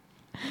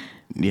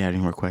you have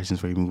any more questions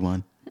before you move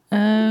on?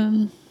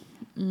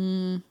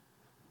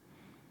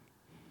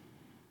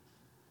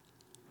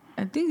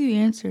 I think you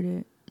answered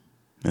it.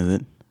 Is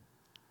it?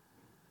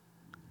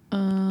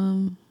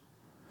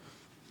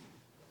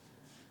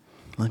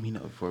 Let me know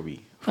before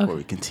we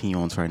continue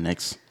on to our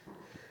next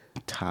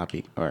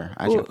topic. Or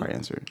I should probably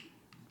answer it.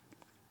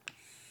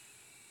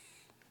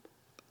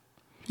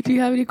 Do you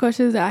have any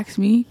questions to ask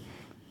me?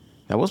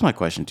 That was my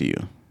question to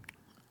you.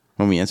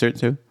 Want me to answer it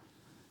too?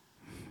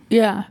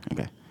 Yeah.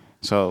 Okay.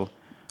 So,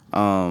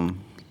 when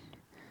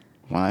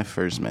I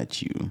first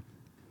met you,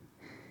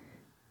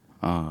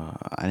 I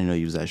didn't know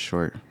you was that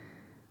short.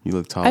 You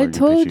look taller. I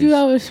told you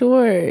I was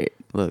short.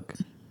 Look,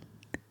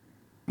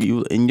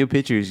 you in your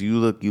pictures, you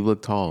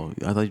look tall.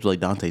 I thought you were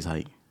like Dante's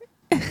height.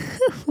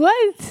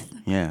 What?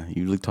 Yeah,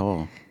 you look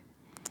tall.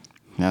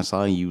 And I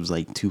saw you was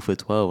like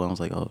 2'12". I was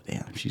like, oh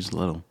damn, she's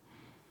little.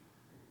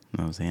 You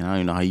know what I'm saying? I don't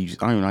even know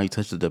how you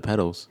touch the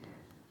pedals.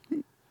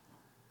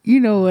 You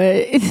know what?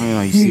 I don't even know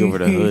how you see over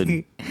the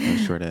hood.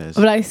 Short ass.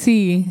 But I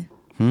see.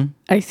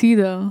 I see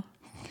though.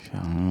 I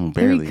don't know,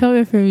 They barely. be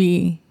coming for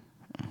me.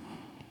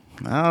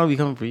 I don't be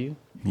coming for you.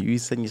 You be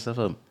setting yourself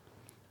up.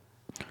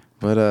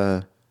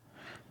 But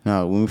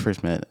no, when we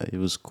first met, it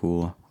was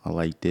cool. I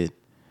liked it.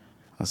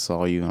 I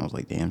saw you and I was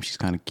like, damn, she's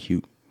kind of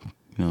cute. You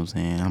know what I'm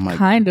saying? I'm like,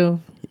 Kind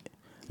of.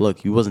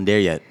 look, you wasn't there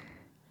yet.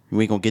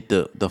 You ain't gonna get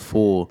the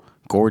full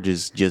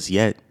gorgeous just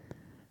yet.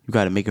 You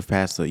gotta make it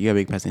past the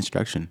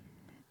introduction.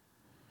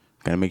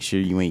 Gotta make sure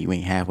you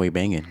ain't halfway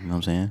banging. You know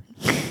what I'm saying?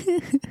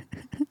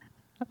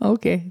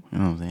 Okay. You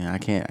know what I'm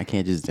saying? I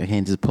can't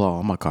just pull out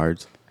all my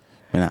cards.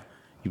 But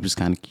you was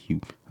kind of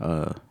cute.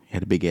 You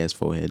had a big ass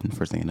forehead. And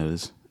first thing I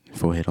noticed,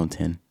 forehead on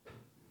 10.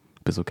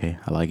 But it's okay.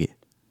 I like it.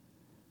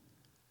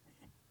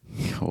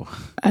 Oh.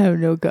 I have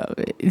no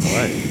comment.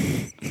 What?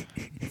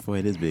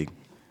 Forehead is big.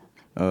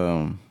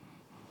 Our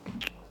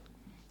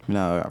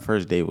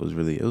first date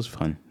was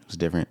fun. It was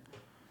different.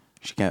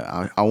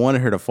 I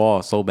wanted her to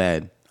fall so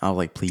bad. I was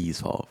like,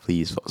 please fall, so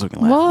we can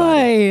laugh about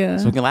it. Why?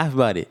 So we can laugh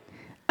about it.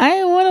 I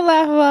didn't want to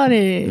laugh about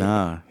it.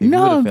 Nah. You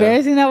know how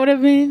embarrassing that would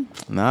have been?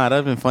 Nah, that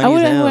would have been funny I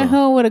would as have hell. went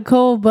home with a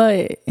cold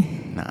butt.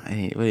 Nah,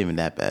 it wasn't even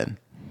that bad.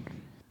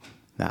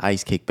 The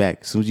ice kick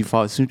back. As soon as you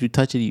fall, as soon as you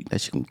touch it, that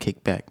shit gonna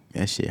kick back.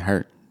 That shit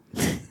hurt.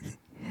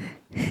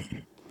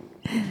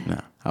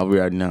 Nah, I'll be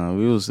right now.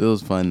 It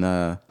was fun.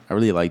 I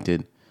really liked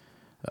it.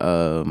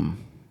 Like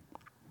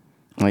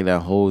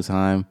that whole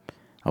time,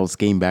 I was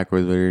skating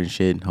backwards with her and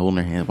shit, holding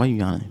her hand. Why you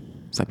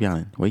yawning? Stop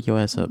yawning. Wake your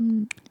ass up.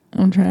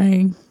 I'm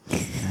trying.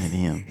 God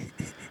damn.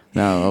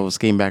 No, I was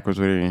skating backwards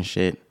with her and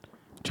shit,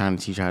 trying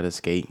to teach her how to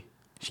skate.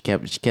 She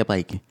kept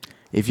like,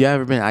 if you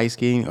ever been ice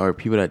skating or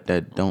people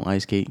that don't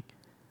ice skate,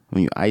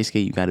 when you ice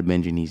skate, you gotta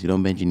bend your knees. You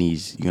don't bend your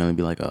knees, you're gonna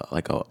be like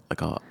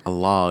a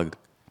log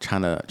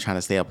trying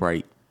to stay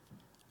upright.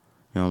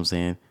 You know what I'm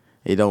saying?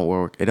 It don't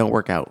work. It don't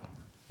work out.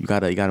 You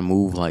gotta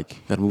move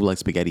like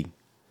spaghetti.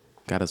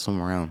 Gotta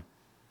swim around.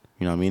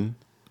 You know what I mean?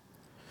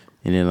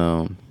 And then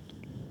I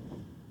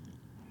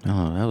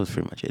don't know, that was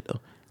pretty much it though.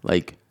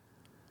 Like,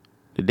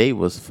 the date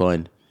was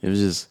fun. It was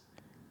just,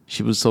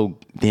 she was so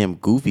damn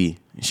goofy.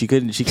 She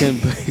couldn't put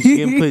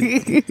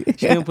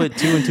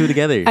 2 and 2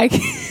 together. I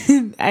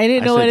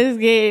didn't know what to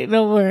skate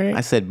no more.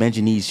 I said, bend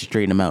your knees,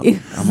 straighten them out.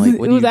 I'm like,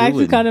 what are you doing? It was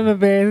actually kind of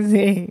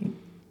embarrassing.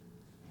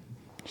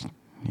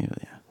 Yeah.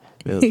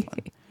 It was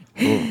fun.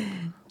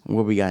 Well,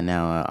 what we got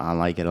now, I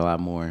like it a lot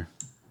more.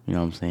 You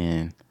know what I'm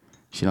saying?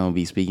 She don't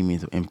be speaking me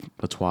in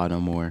patois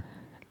no more.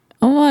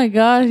 Oh my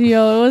gosh,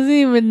 yo, it wasn't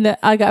even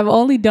that. Like, I've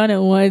only done it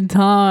one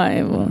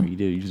time. No, you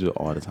do. You just do it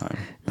all the time.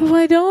 No,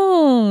 I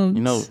don't.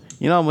 You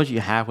know how much you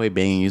halfway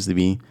banging used to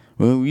be?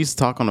 When we used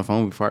to talk on the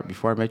phone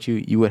before I met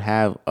you, you would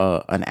have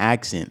an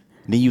accent.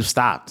 Then you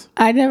stopped.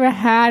 I never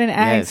had an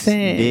accent.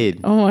 Yes, you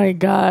did. Oh my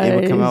god. It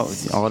would come out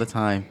all the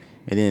time.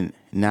 And then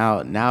now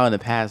in the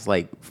past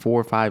like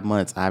 4 or 5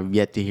 months, I've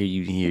yet to hear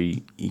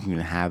you even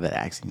have that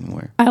accent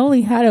anymore. I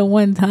only had it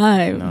one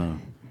time. No.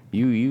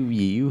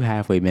 You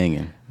halfway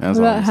banging. That's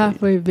I'm all not I'm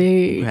halfway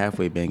big. You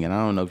halfway banging.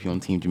 I don't know if you're on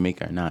Team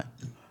Jamaica or not.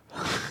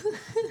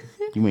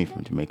 You ain't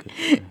from Jamaica.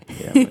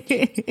 Yeah,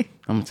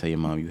 I'm gonna tell your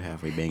mom you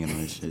halfway banging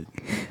on this shit.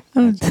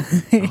 I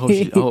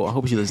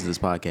hope she listens to this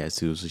podcast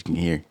too, so she can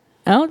hear.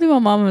 I don't think my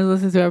mom has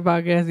listened to our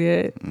podcast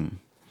yet.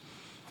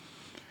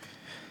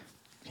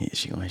 Yeah,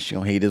 she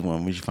gonna hate this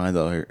one when she finds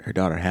out her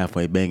daughter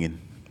halfway banging.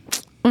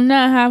 I'm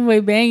not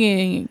halfway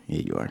banging.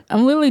 Yeah, you are.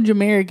 I'm literally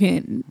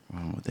Jamaican. I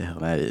don't know what the hell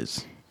that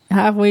is.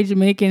 Halfway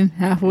Jamaican,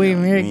 halfway No,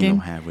 American. You ain't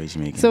no halfway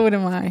Jamaican. So what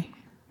am I?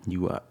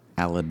 You are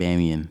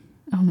Alabamian.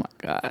 Oh my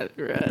God,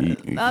 bro.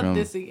 Not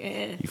this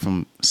again. You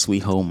from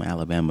Sweet Home,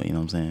 Alabama. You know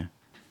what I'm saying?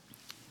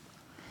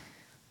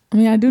 I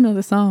mean, I do know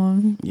the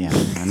song. Yeah,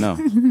 I know.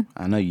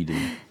 I know you do.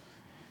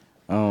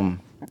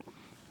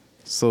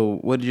 So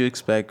what did you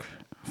expect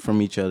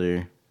from each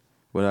other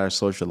with our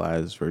social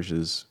lives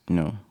versus,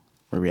 where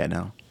we at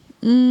now?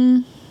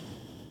 I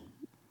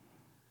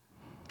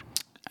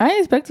didn't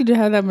expect you to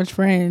have that much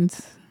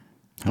friends.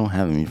 I don't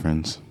have any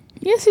friends.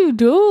 Yes, you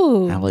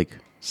do. I have like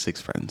 6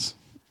 friends.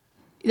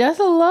 That's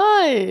a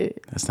lot.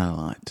 That's not a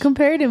lot.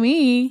 Compared to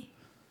me.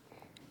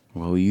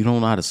 Well, you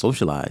don't know how to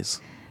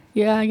socialize.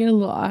 Yeah, I get a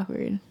little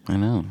awkward. I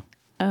know.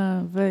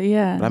 But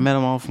yeah. But I met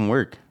them all from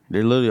work.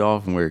 They're literally all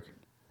from work.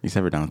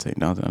 Except for Dante.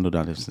 I know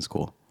Dante's in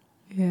school.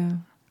 Yeah.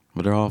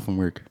 But they're all from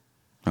work.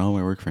 They're all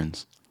my work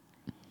friends.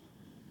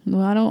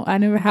 Well, I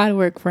never had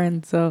work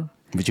friends, so.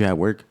 But you had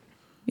work?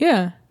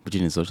 Yeah. But you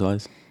didn't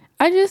socialize?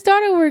 I just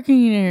started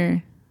working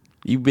there.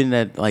 You've been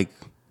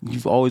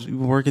you've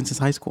been working since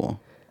high school.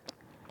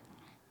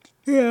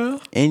 Yeah.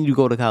 And you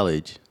go to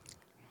college.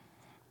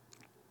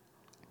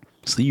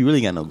 So you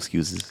really got no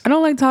excuses. I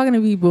don't like talking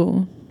to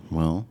people.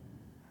 Well.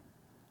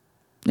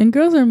 And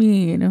girls are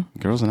mean.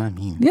 Girls are not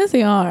mean. Yes,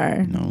 they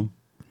are. No.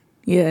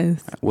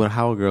 Yes.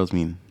 How are girls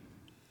mean?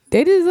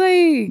 They just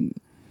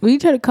when you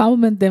try to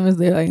compliment them, it's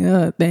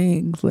like,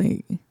 thanks.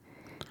 Like,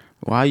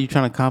 why are you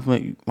trying to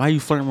compliment? Why are you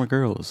flirting with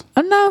girls?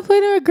 I'm not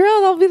flirting with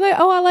girls. I'll be like,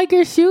 oh, I like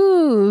your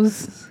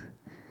shoes.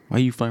 Why are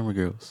you flirting with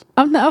girls?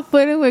 I'm not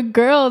flirting with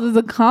girls. It's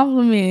a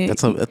compliment.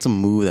 That's a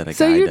move that a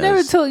guy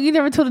does. So you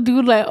never told a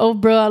dude like, oh,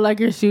 bro, I like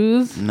your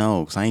shoes?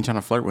 No, because I ain't trying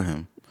to flirt with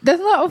him. That's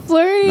not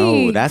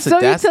flirting. No, that's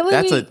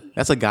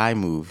a guy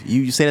move.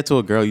 You say that to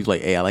a girl, you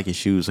like, hey, I like your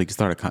shoes. So you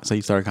start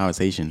a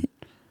conversation.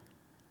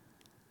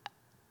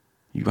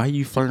 Why are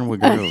you flirting with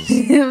girls?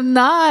 I'm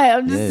not.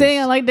 I'm just saying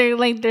I like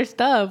their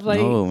stuff. Like,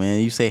 no, man.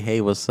 You say,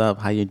 hey, what's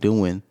up? How you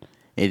doing?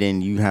 And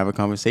then you have a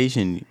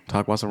conversation,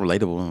 talk about something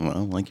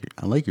relatable.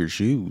 I like your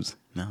shoes.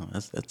 No,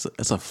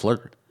 that's a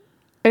flirt.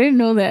 I didn't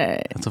know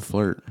that. That's a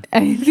flirt.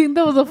 I didn't think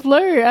that was a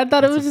flirt. I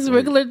thought it was just a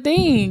regular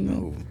thing.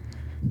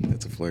 No,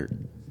 that's a flirt.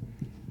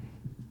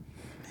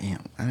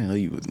 Damn, I didn't know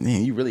you.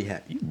 Man, you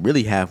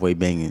really halfway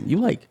banging. You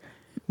like,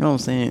 you know what I'm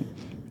saying?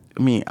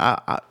 I mean,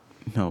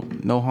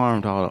 no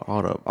harm to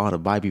all the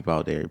bi people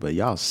out there, but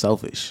y'all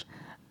selfish.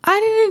 I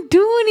didn't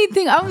do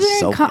anything.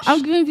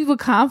 I'm giving people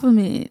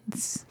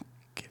compliments.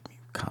 Give me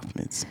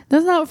compliments.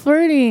 That's not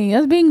flirting.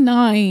 That's being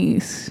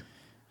nice.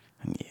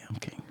 Yeah,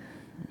 okay,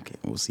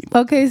 we'll see.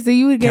 Okay, so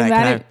you would get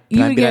mad at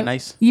you would get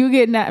nice. You would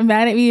get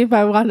mad at me if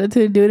I walked up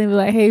to a dude and be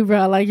like, "Hey, bro,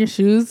 I like your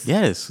shoes."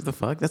 Yes, what the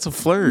fuck? That's a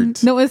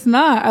flirt. No, it's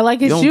not. I like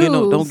his shoes.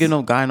 Don't give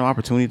no guy no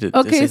opportunity to.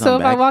 Okay, say so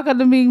if back. I walk up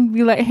to me and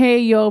be like, "Hey,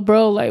 yo,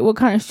 bro, like, what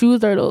kind of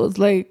shoes are those?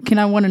 Like, can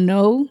I want to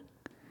know?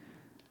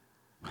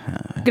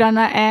 Can I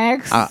not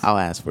ask?" I'll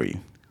ask for you.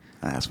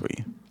 I'll ask for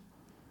you.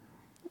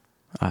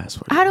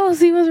 I don't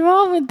see what's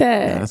wrong with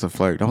that. Yeah, that's a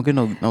flirt. Don't get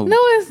no. No,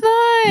 it's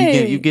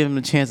not. You give him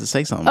a chance to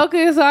say something.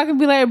 Okay, so I can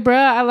be like, bruh,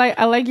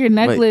 I like your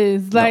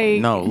necklace. Wait,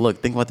 no, look,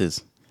 think about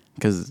this.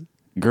 Because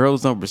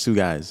girls don't pursue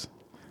guys.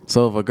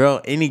 So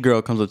if any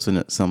girl comes up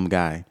to some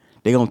guy,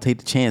 they gonna take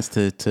the chance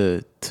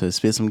to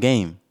spit some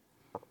game.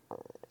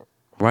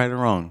 Right or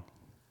wrong?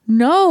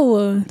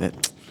 No. I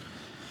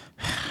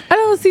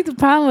don't see the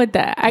problem with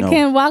that. I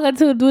can't walk up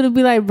to a dude and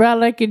be like, bro, I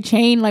like your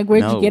chain. Like,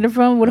 where'd you get it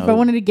from? What if I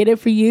wanted to get it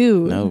for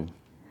you? No.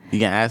 You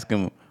can ask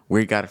him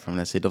where you got it from.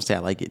 That's it. Don't say I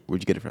like it. Where'd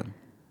you get it from?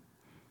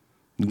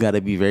 You got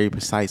to be very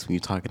precise when you're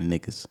talking to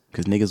niggas.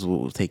 Because niggas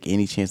will take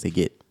any chance they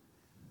get.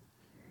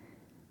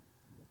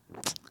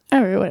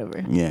 All right,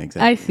 whatever. Yeah,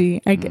 exactly. I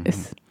see. I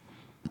guess.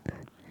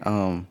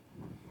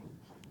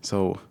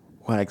 So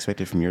what I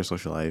expected from your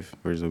social life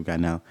versus what we got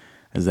now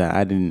is that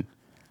I didn't.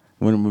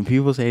 When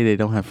people say they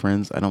don't have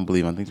friends, I don't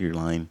believe them. I think you're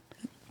lying.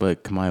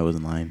 But Ky'Mia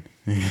wasn't lying.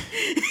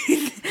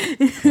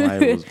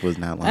 Ky'Mia was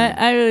not lying.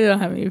 I really don't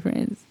have any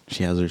friends.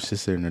 She has her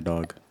sister and her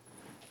dog.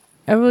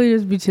 I really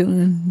just be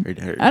chilling.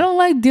 Her. I don't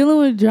like dealing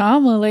with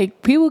drama.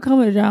 Like, people come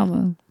with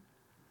drama.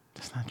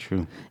 That's not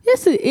true.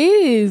 Yes, it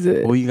is.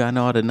 Well, you gotta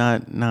know how to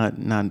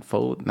not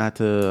fold, not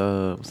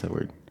to what's that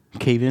word?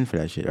 Cave in for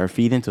that shit or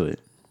feed into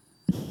it.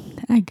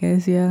 I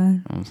guess, yeah. You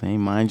know what I'm saying,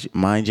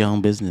 mind your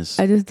own business.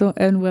 I just don't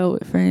end well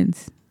with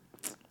friends.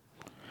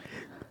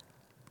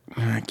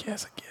 I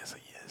guess.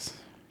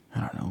 I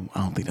don't know.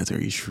 I don't think that's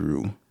very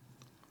true.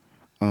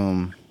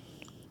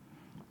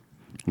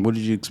 What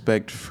did you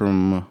expect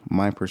from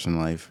my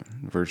personal life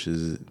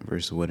versus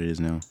what it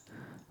is now?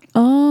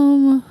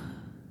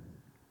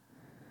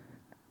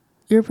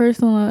 Your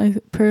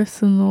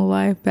personal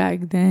life back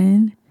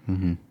then.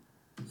 Mm-hmm.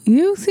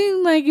 You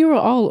seemed like you were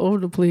all over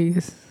the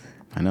place.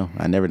 I know.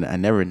 I never let a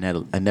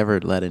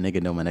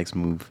nigga know my next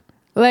move.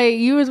 Like,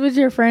 you was with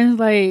your friends,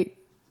 like,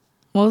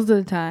 most of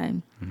the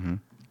time. Mm-hmm.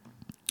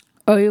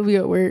 Oh, he'll be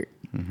at work.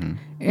 Mm-hmm.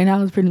 And that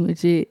was pretty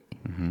much it.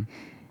 Mm-hmm.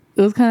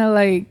 It was kind of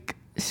like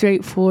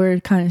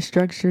straightforward, kind of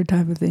structured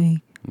type of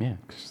thing. Yeah,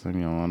 cause I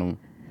don't.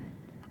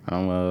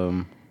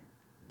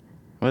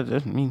 What does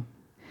that mean?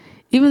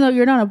 Even though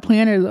you're not a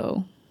planner,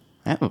 though.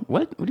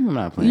 What? What do you mean I'm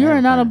not a planner?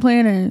 You're not a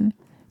planner.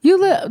 You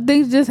let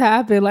things just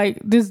happen, like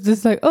this,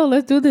 just like, oh,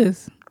 let's do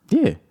this.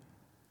 Yeah.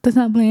 That's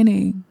not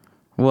planning.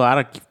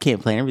 Well,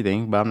 can't plan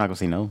everything, but I'm not gonna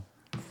say no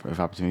if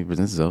opportunity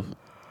presents itself.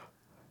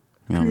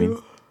 You know what I mean?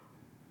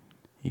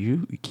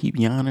 You keep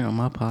yawning on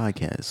my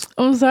podcast.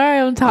 I'm sorry,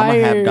 I'm tired.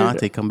 I'm gonna have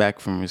Dante come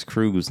back from his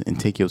cruise and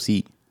take your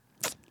seat.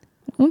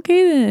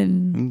 Okay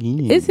then.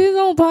 Yeah. It's his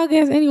own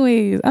podcast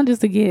anyways. I'm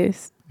just a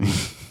guest.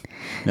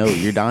 No,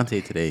 you're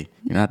Dante today.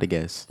 You're not the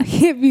guest. I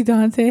can't be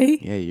Dante.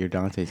 Yeah, you're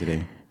Dante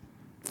today.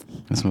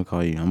 That's what I'm gonna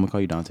call you. I'm gonna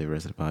call you Dante the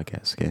rest of the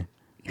podcast, okay?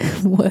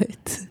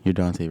 What? You're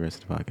Dante the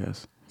rest of the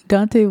podcast.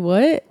 Dante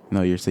what?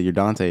 No, you're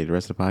Dante the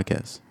rest of the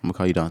podcast. I'm gonna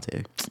call you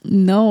Dante.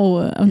 No,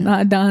 I'm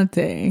not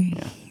Dante.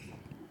 Yeah.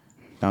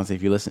 Dante,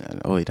 if you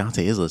listen, oh wait,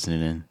 Dante is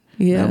listening in.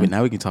 Yeah.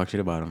 Now we can talk shit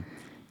about him.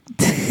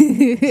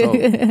 So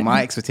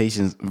my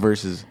expectations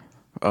versus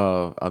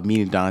of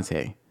meeting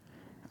Dante,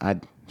 why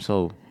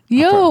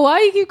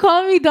you keep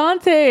calling me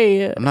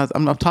Dante?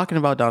 I'm not talking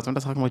about Dante. I'm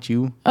not talking about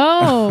you.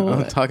 Oh,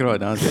 I'm talking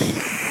about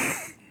Dante.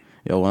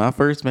 Yo, when I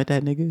first met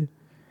that nigga,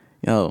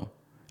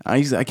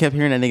 I kept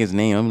hearing that nigga's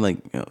name. I'm like,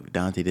 yo,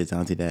 Dante this,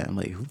 Dante that. I'm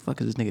like, who the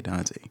fuck is this nigga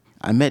Dante?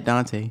 I met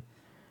Dante.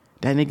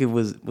 That nigga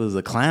was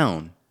a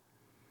clown.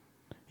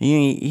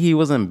 He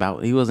wasn't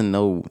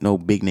no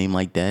big name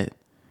like that.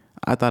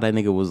 I thought that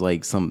nigga was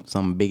like some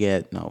big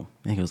ass. No,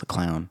 nigga was a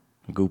clown,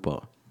 a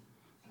goofball.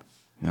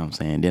 You know what I'm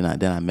saying? Then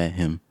I met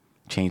him,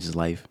 changed his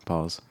life.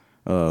 Pause.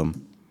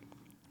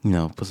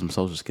 Put some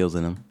social skills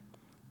in him.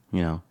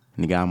 And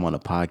he got him on a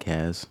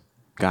podcast.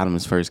 Got him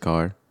his first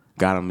car.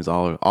 Got him his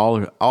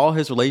all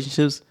his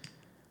relationships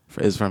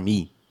is from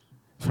me.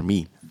 For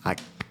me, I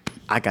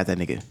got that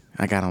nigga.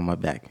 I got him on my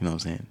back. You know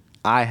what I'm saying?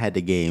 I had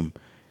the game.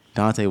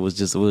 Dante was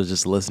just a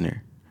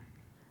listener.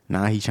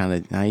 Now he's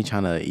trying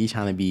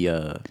to be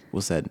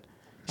what's that?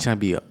 He's trying to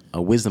be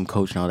a wisdom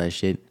coach and all that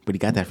shit. But he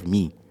got that from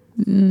me.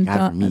 Got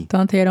it from me.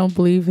 Dante, I don't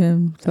believe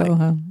him.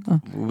 So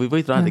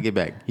wait till I have to get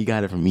back. He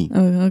got it from me.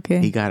 Oh, okay.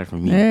 He got it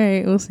from me. All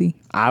right, we'll see.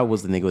 I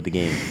was the nigga with the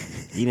game.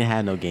 He didn't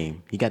have no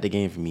game. He got the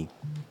game from me.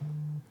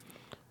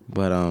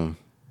 But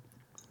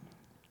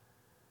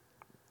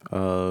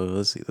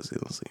let's see.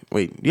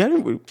 Wait,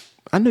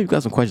 I know you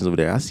got some questions over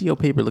there. I see your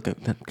paper looking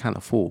kind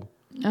of full.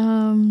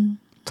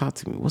 Talk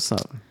to me. What's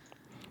up?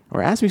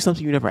 Or ask me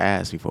something you never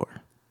asked before.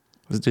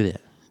 Let's do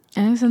that.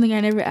 Ask something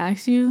I never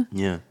asked you.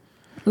 Yeah.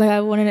 Like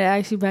I wanted to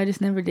ask you, but I just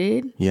never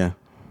did. Yeah.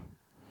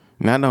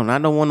 Not one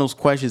of those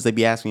questions they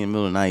be asking me in the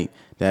middle of the night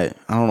that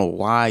I don't know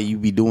why you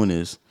be doing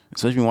this.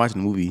 Especially when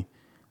watching the movie.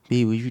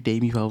 Babe, would you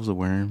date me if I was a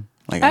worm?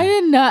 Like I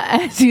did not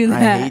ask you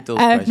that. I hate those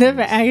questions. I've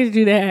never asked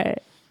you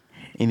that.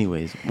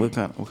 Anyways, what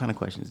kind of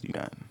questions do you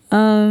got?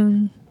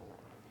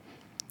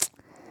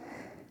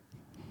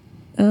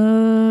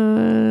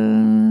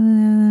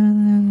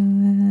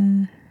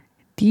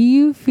 Do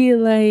you feel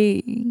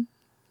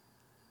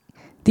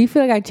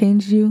like I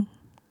changed you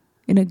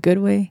in a good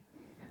way?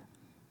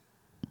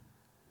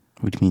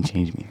 What do you mean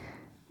change me?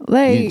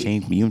 Like, you didn't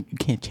change me. You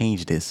can't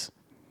change this.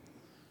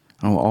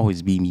 I will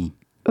always be me.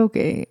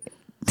 Okay.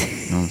 You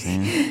know what I'm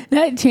saying?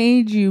 Not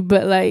change you,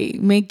 but like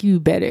make you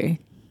better.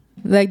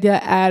 Like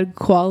to add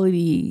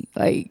quality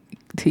like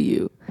to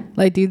you.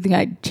 Like, do you think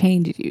I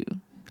changed you?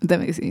 If that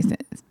makes any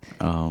sense.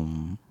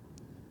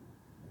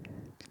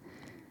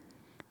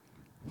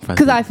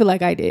 Because I feel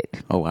like I did.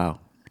 Oh wow.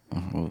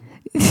 Well,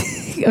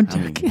 I'm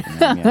joking.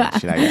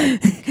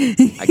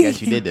 I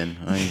guess you did then.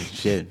 I mean,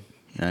 shit.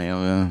 You know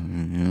what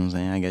I'm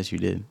saying? I guess you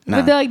did.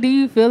 Nah. But like, do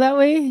you feel that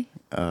way?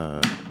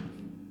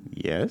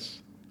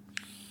 Yes.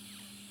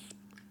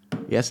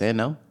 Yes and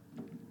no.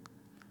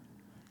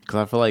 Because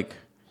I feel like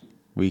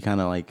we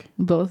kind of like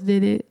both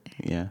did it.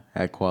 Yeah,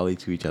 add quality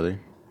to each other.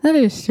 That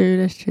is true.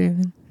 That's true. You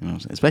know what I'm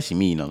saying? Especially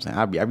me. You know what I'm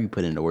saying? I be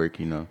putting in the work.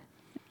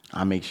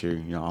 I make sure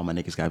all my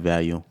niggas got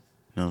value. You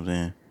know what I'm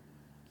saying?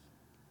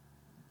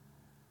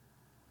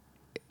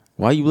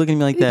 Why you looking at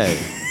me like that?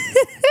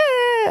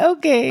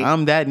 Okay.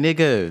 I'm that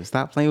nigga.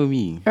 Stop playing with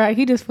me. All right,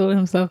 he just feeling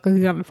himself because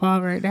he got the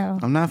fall right now.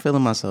 I'm not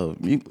feeling myself.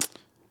 You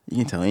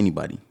can tell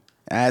anybody.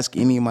 Ask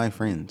any of my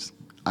friends.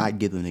 I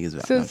give them niggas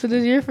value. So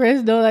does your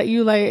friends know that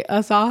you like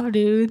a soft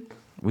dude?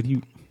 What are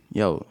you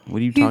talking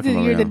about right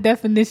now? You're the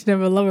definition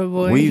of a lover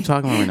boy. What are you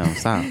talking about right now?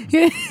 Stop.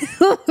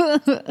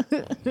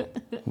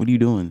 What are you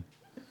doing?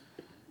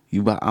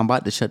 I'm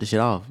about to shut the shit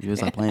off. You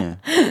just stop playing.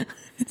 You're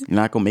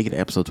not gonna make it to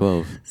episode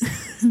 12.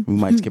 We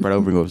might skip right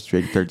over and go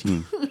straight to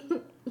 13.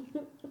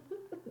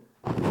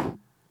 What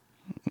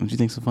do you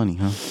think's so funny,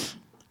 huh?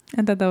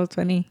 I thought that was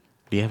funny.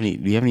 Do you have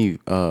any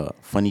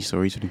funny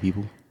stories from the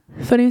people?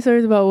 Funny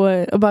stories about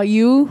what? About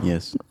you?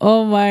 Yes.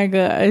 Oh my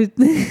gosh.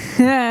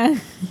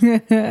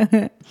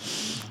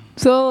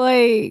 So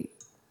like,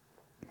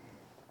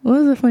 What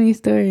was a funny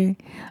story?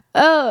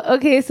 Oh,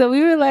 okay. So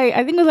we were like,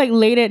 I think it was like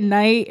late at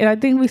night, and I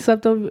think we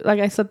slept over. Like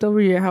I slept over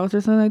your house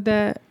or something like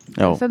that.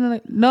 Oh, something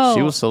like no.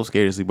 She was so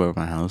scared to sleep over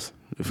my house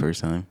the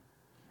first time.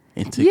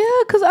 Yeah,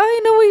 cause I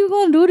didn't know what you were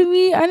gonna do to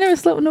me. I never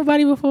slept with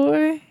nobody before.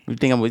 You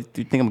think I'm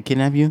gonna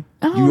kidnap you?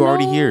 I don't You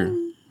already know. here.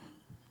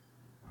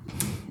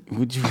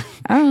 Would you?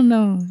 I don't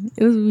know.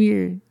 It was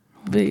weird,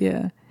 but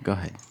yeah. Go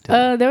ahead.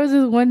 There was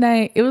this one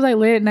night. It was like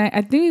late at night.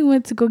 I think we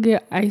went to go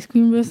get ice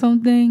cream or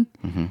something,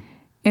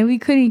 and we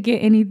couldn't get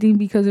anything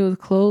because it was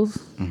closed.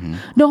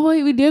 No,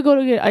 wait, we did go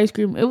to get ice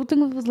cream. I think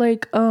it was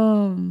like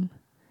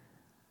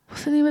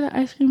what's the name of that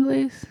ice cream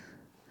place?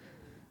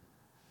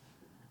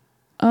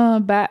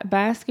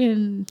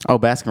 Baskin. Oh,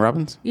 Baskin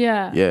Robbins.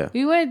 Yeah. Yeah.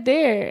 We went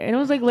there, and it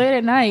was like late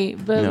at night,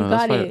 but we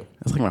got it.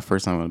 That's like my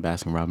first time going to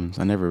Baskin Robbins.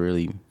 I never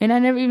really. And I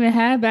never even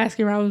had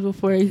Baskin Robbins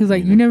before. He was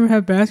like, "You never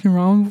had Baskin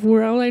Robbins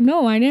before?" I was like,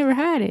 "No, I never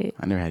had it."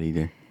 I never had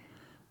either.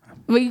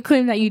 But you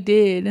claim that you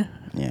did.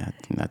 Yeah,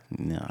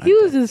 He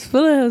was just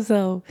full of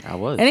himself. I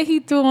was. And then he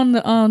threw on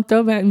the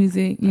throwback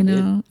music, you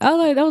know. I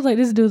was like,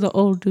 this dude's an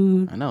old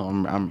dude. I know.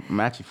 I'm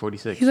actually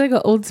 46. He's like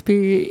an old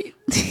spirit.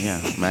 Yeah,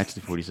 I'm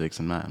actually 46.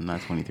 I'm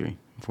not 23. I'm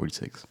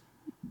 46.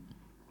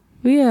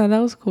 But yeah, that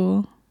was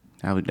cool.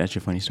 That's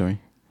your funny story?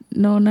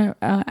 No, not.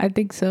 I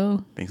think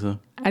so. Think so?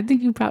 I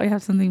think you probably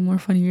have something more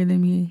funnier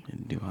than me.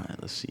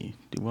 Let's see.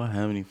 Do I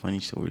have any funny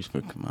stories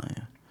for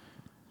Ky'Mia?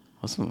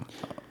 What's some?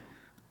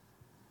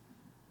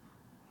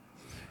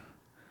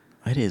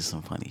 It is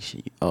some funny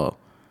shit. Oh.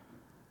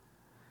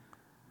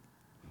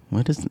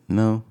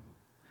 No.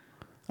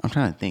 I'm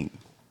trying to think.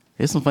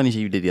 There's some funny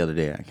shit you did the other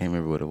day. I can't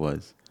remember what it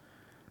was.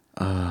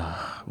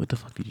 What the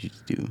fuck did you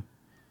do?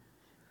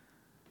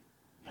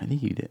 I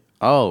think you did.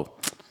 Oh.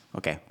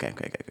 Okay.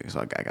 So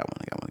I got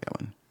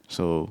one.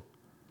 So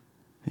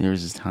there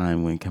was this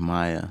time when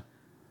Ky'Mia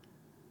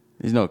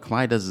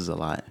does this a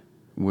lot,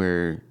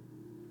 where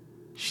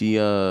she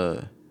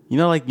you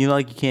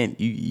can't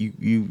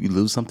you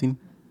lose something,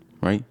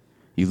 right?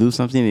 You lose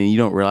something and you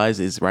don't realize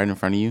it's right in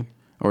front of you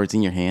or it's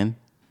in your hand.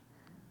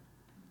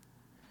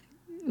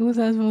 What's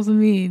that supposed to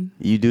mean?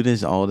 You do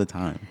this all the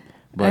time.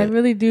 But I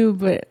really do,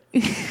 but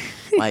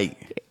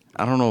like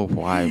I don't know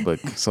why, but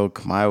so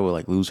Ky'Mia will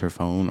like lose her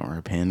phone or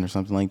her pen or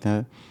something like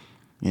that.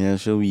 You know,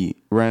 she'll be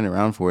running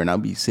around for it, and I'll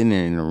be sitting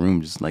there in her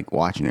room just like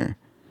watching her,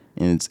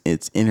 and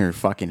it's in her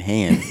fucking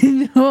hand,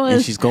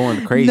 and she's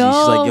going crazy. No,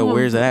 she's like, "Yo,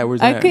 where's that?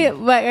 Where's that?"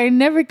 I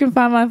never can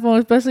find my phone,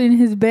 especially in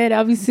his bed.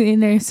 I'll be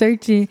sitting there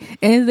searching,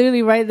 and it's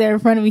literally right there in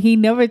front of me. He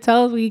never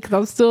tells me because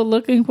I'm still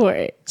looking for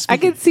it. I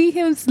can see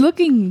him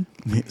looking.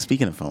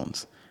 Speaking of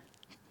phones,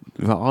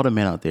 for all the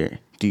men out there,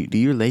 do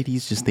your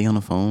ladies just stay on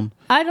the phone?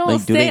 I don't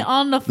stay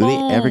on the phone.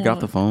 Do they ever get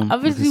off the phone?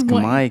 Obviously,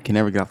 because Ky'Mia can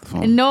never get off the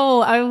phone.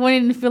 No, I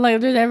wouldn't feel like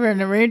there's ever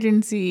an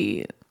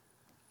emergency.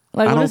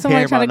 Like, what if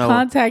somebody trying to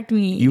contact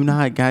me? You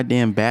not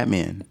goddamn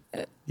Batman.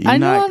 I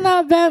know I'm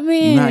not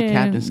Batman. You're not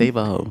Captain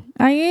Save-A-Ho.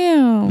 I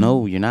am.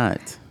 No, you're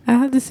not. I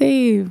have to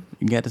save.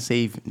 You got to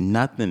save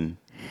nothing.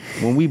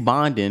 When we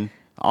bonding,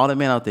 all the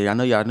men out there, I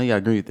know y'all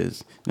agree with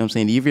this. You know what I'm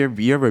saying?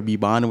 You ever be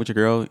bonding with your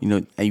girl, you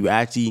know, and you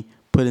actually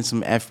put in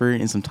some effort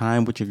and some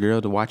time with your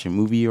girl to watch a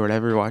movie or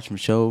whatever, watch some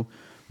show,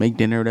 make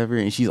dinner or whatever,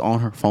 and she's on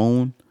her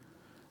phone,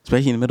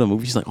 especially in the middle of the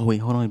movie. She's like, "Oh wait,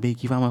 hold on, babe,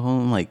 can you find my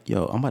phone?" I'm like,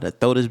 "Yo, I'm about to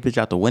throw this bitch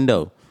out the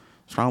window.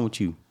 What's wrong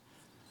with you?"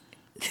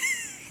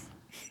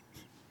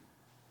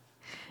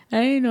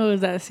 I didn't know it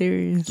was that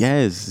serious.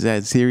 Yes,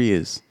 that's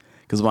serious.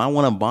 Because when I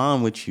want to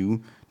bond with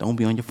you, don't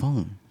be on your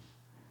phone.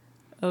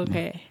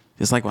 Okay.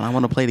 It's like when I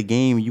want to play the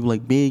game, you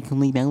like, "Babe,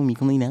 come lay down with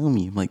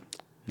me. I'm like,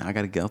 now I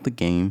got to get off the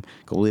game,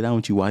 go lay down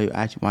with you while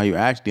you're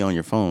actually on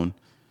your phone,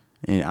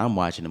 and I'm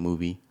watching a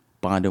movie,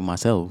 bonding with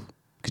myself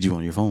because you're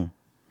on your phone.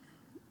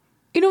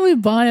 You don't be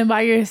bonding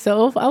by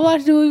yourself. I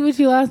watched a movie with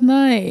you last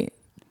night.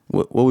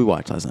 What we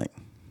watched last night?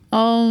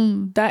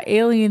 That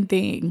alien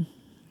thing.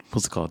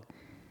 What's it called?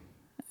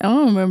 I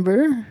don't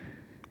remember.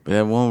 But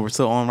that one we're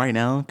still on right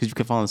now because you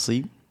kept falling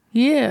asleep.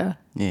 Yeah.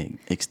 Yeah,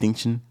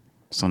 Extinction.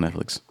 It's on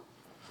Netflix.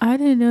 I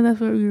didn't know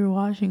that's what we were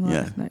watching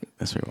last night.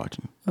 That's what we're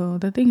watching. Oh,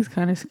 that thing is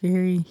kind of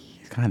scary.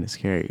 It's kind of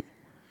scary.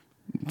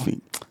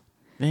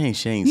 Dang,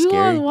 Shane, you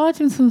scary. are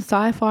watching some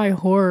sci-fi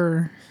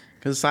horror.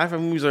 Because sci-fi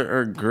movies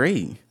are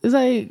great. It's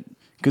like...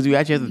 Because you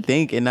actually have to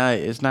think, and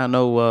it's not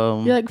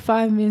no... You're like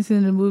 5 minutes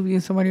into the movie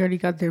and somebody already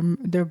got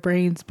their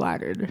brain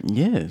splattered.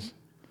 Yes.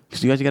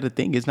 Because you actually got to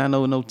think. It's not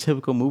no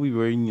typical movie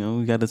where, you know,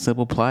 you got a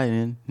simple plot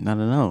and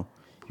no.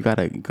 You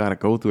gotta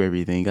go through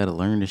everything. You gotta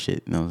learn the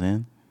shit. You know what I'm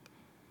saying?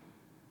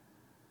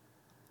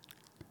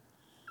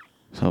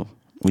 So,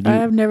 I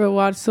have never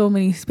watched so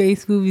many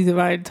space movies in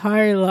my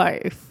entire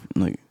life.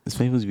 Like, the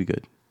space movies be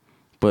good.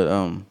 But,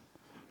 how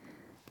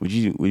would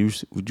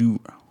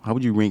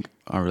you rank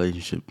our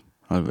relationship?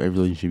 Out of every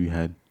relationship you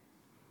had?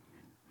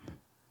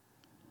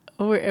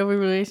 Over every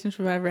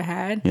relationship I ever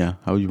had? Yeah.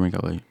 How would you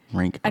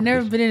rank I've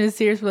never been in a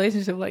serious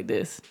relationship like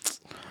this.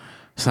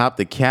 Stop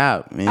the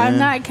cap, man. I'm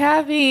not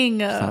capping.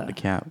 Stop the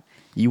cap.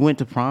 You went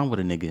to prom with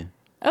a nigga.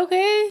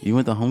 Okay. You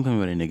went to homecoming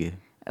with a nigga.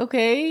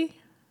 Okay.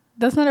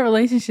 That's not a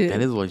relationship. That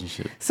is a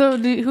relationship. So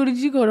who did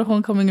you go to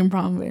homecoming and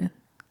prom with?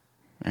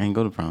 I didn't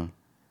go to prom.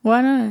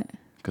 Why not?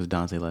 Because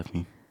Dante left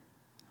me.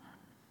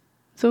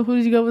 So who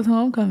did you go with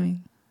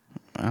homecoming?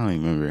 I don't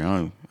even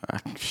remember. I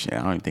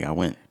don't even think I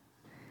went.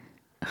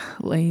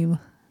 Lame.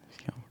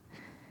 Yo,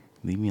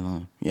 leave me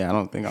alone. Yeah, I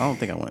don't think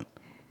I went.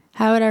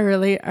 How would I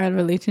relate our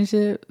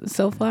relationship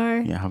so far?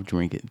 Yeah, how would you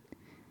rank it?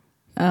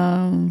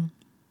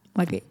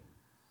 Like it.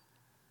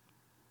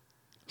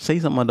 Say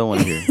something I don't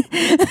want to hear.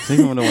 Say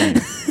something I don't want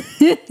to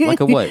hear. Like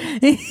a what?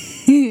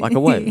 Like a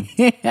what?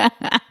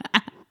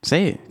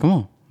 Say it. Come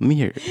on. Let me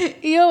hear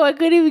it. Yo, I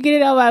couldn't even get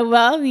it out of my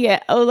mouth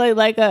yet. I was and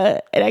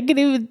I couldn't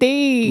even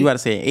think. You got to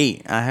say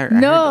 8. I heard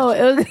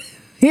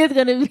it's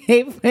gonna be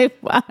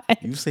 8.5.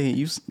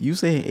 You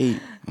say 8.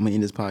 I'm gonna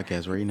end this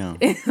podcast right now.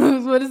 I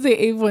was going to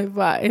say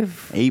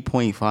 8.5.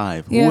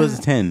 8.5. Yeah. Who was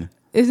a 10?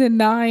 It's a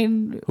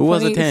 9. Who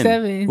was a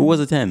 10? Who was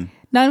a 10?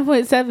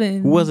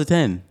 9.7. Who was a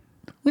 10?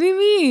 What do you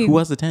mean? Who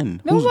was a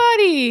 10?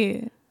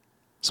 Nobody.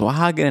 So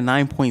how I get a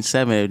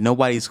 9.7 if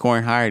nobody's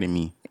scoring higher than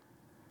me?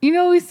 You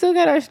know, we still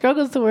got our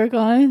struggles to work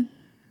on.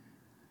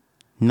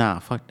 Nah,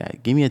 fuck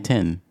that. Give me a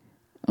 10.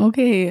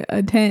 Okay,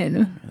 a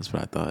 10. That's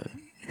what I thought.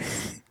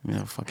 Give me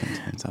a fucking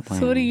 10. Stop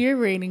playing. So what are your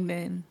rating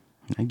then?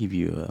 I give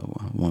you a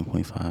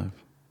 1.5.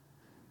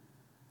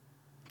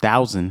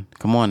 1,000.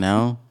 Come on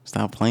now.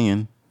 Stop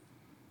playing.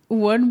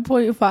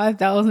 1.5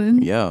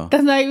 thousand? Yeah.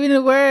 That's not even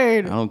a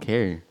word. I don't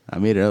care. I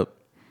made it up.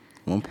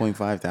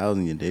 1.5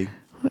 thousand, you dig?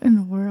 What in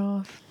the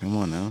world? Come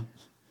on now.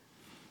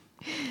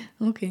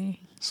 Okay.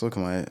 So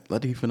come on,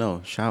 let the people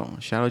know. Shout out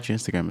your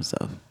Instagram and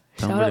stuff.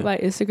 Shout out my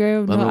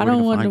Instagram. let No, them I know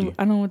don't where want to the find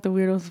I don't want the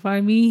weirdos to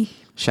find me.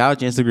 Shout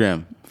out your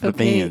Instagram for the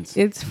fans.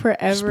 It's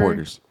forever.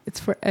 Supporters.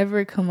 It's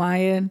forever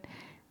Ky'Mia.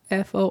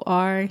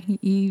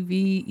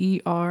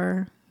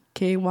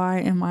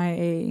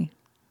 FOREVERKYMIA.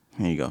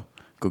 There you go.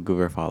 Go give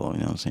her a follow. You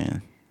know what I'm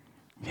saying?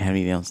 You have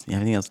anything else? You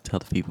have anything else to tell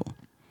the people?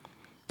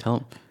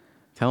 Tell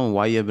them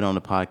why you have been on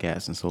the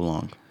podcast in so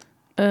long.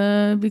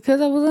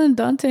 Because I was on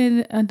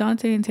Dante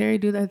and Terry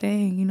do that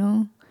thing, you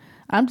know.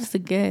 I'm just a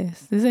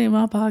guest. This ain't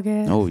my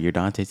podcast. Oh, you're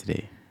Dante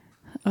today.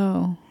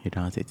 Oh. You're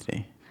Dante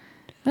today.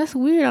 That's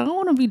weird. I don't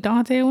want to be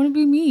Dante. I want to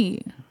be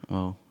me.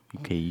 Well,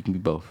 okay, you can be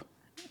both.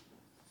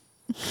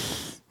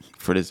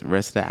 For this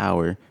rest of the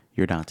hour,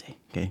 you're Dante,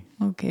 okay?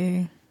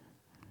 Okay.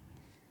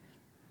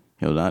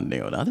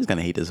 Dante's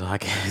gonna hate this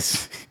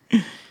podcast.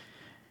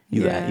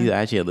 He's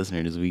actually a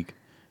listener this week.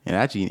 And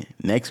actually,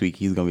 next week,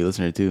 he's gonna be a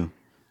listener too.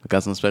 We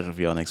got something special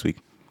for y'all next week.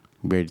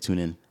 Be ready to tune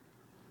in.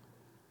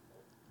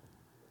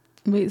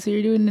 Wait, so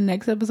you're doing the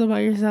next episode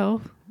by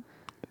yourself?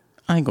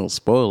 I ain't gonna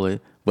spoil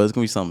it, but it's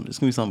gonna be something. It's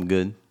gonna be something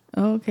good.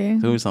 Oh, okay.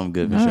 It's gonna be something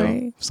good for All sure.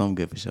 right. Something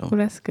good for sure. Well,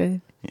 that's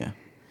good. Yeah.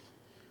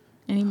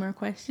 Any more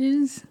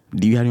questions?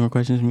 Do you have any more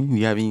questions for me? Do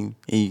you have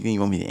anything you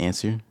want me to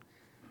answer?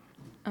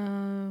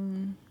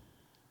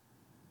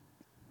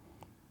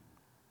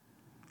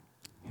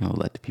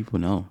 Let the people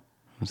know. You know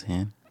what I'm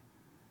saying?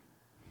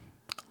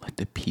 Let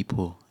the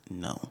people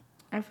know.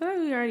 I feel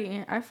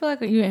like I feel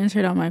like you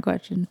answered all my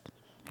questions.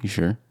 You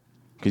sure?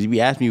 Because you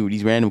be asking me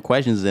these random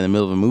questions in the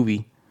middle of a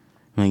movie.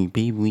 I'm like,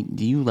 baby,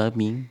 do you love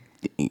me?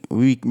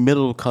 We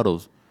middle of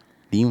cuddles.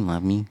 Do you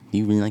love me? Do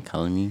you really like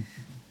cuddling me?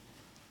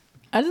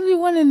 I just be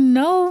wanting to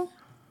know.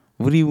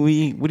 What do you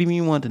mean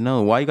you want to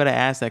know? Why you gotta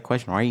ask that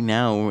question right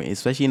now,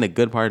 especially in the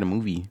good part of the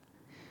movie?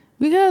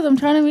 Because I'm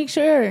trying to make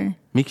sure.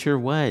 Make sure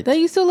what? That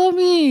you still love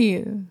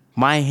me.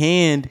 My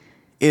hand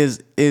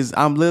is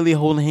I'm literally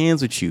holding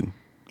hands with you.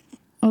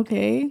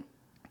 Okay.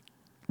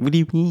 What do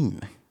you mean?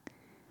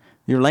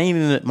 You're laying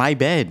in my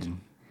bed.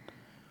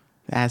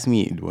 Ask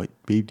me, what,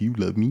 babe, do you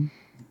love me?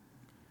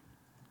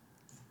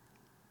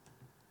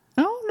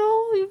 I don't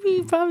know.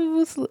 You probably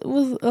was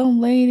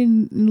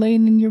laying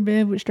in your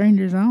bed with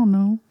strangers. I don't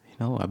know.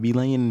 No, I be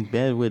laying in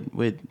bed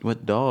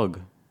with dog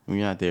when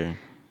you're not there.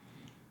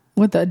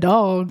 With a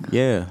dog?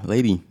 Yeah,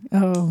 lady. Oh.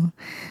 You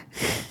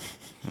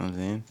know what I'm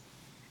saying?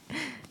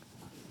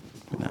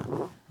 But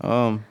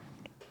nah.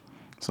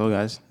 So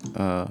guys,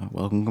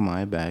 welcome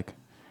Ky'Mia back.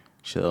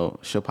 She'll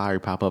probably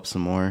pop up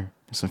some more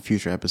in some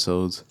future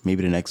episodes.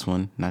 Maybe the next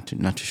one. Not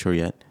too sure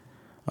yet.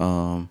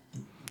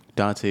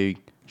 Dante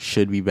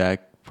should be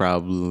back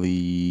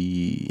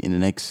probably in the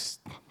next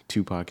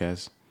 2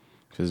 podcasts.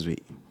 Because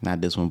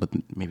not this one, but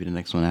maybe the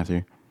next one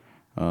after.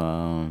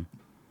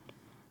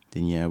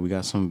 Then yeah, we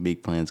got some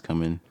big plans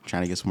coming.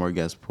 Trying to get some more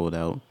guests pulled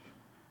out.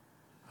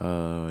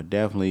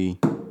 Definitely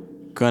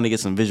gonna get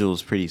some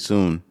visuals pretty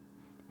soon.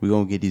 We're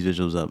gonna get these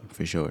visuals up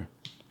for sure.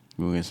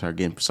 We're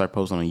gonna start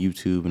posting on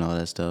YouTube and all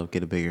that stuff.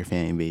 Get a bigger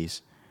fan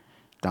base.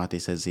 Dante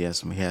says he has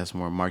some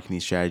more marketing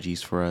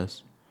strategies for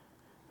us.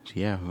 So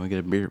yeah, we're gonna get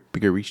a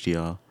bigger reach to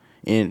y'all.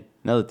 And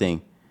another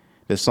thing,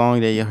 the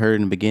song that you heard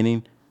in the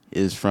beginning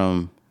is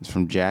from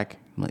Jack,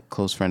 like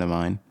close friend of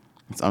mine.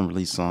 It's an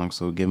unreleased song,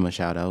 so give him a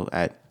shout out.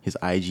 At his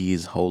IG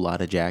is whole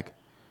lot of Jack.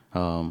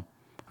 I'll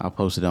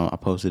post it on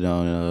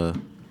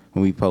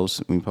when we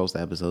post the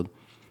episode.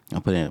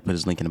 I'll put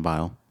his link in the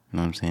bio. You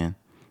know what I'm saying?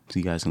 So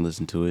you guys can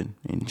listen to it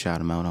and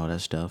shout him out and all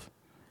that stuff.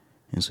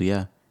 And so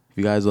yeah, if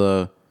you guys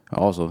are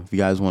Also, if you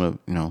guys want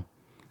to,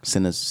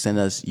 send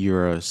us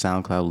your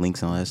SoundCloud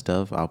links and all that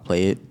stuff, I'll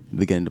play it at the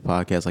beginning of the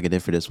podcast like I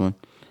did for this one.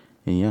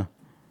 And yeah,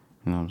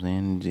 you know what I'm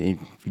saying?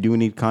 If you do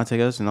need to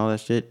contact us and all that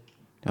shit,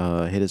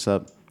 hit us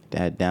up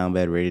at Down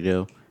Bad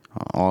Radio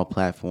on all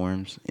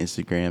platforms,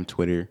 Instagram,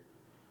 Twitter,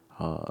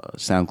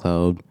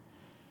 SoundCloud,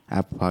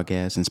 Apple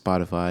Podcasts, and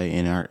Spotify.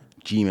 And our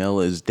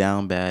Gmail is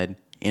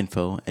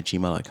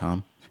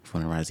downbadinfo@gmail.com if you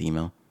want to write us an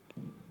email.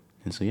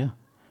 And so, yeah,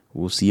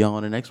 we'll see y'all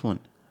on the next one.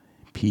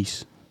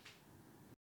 Peace.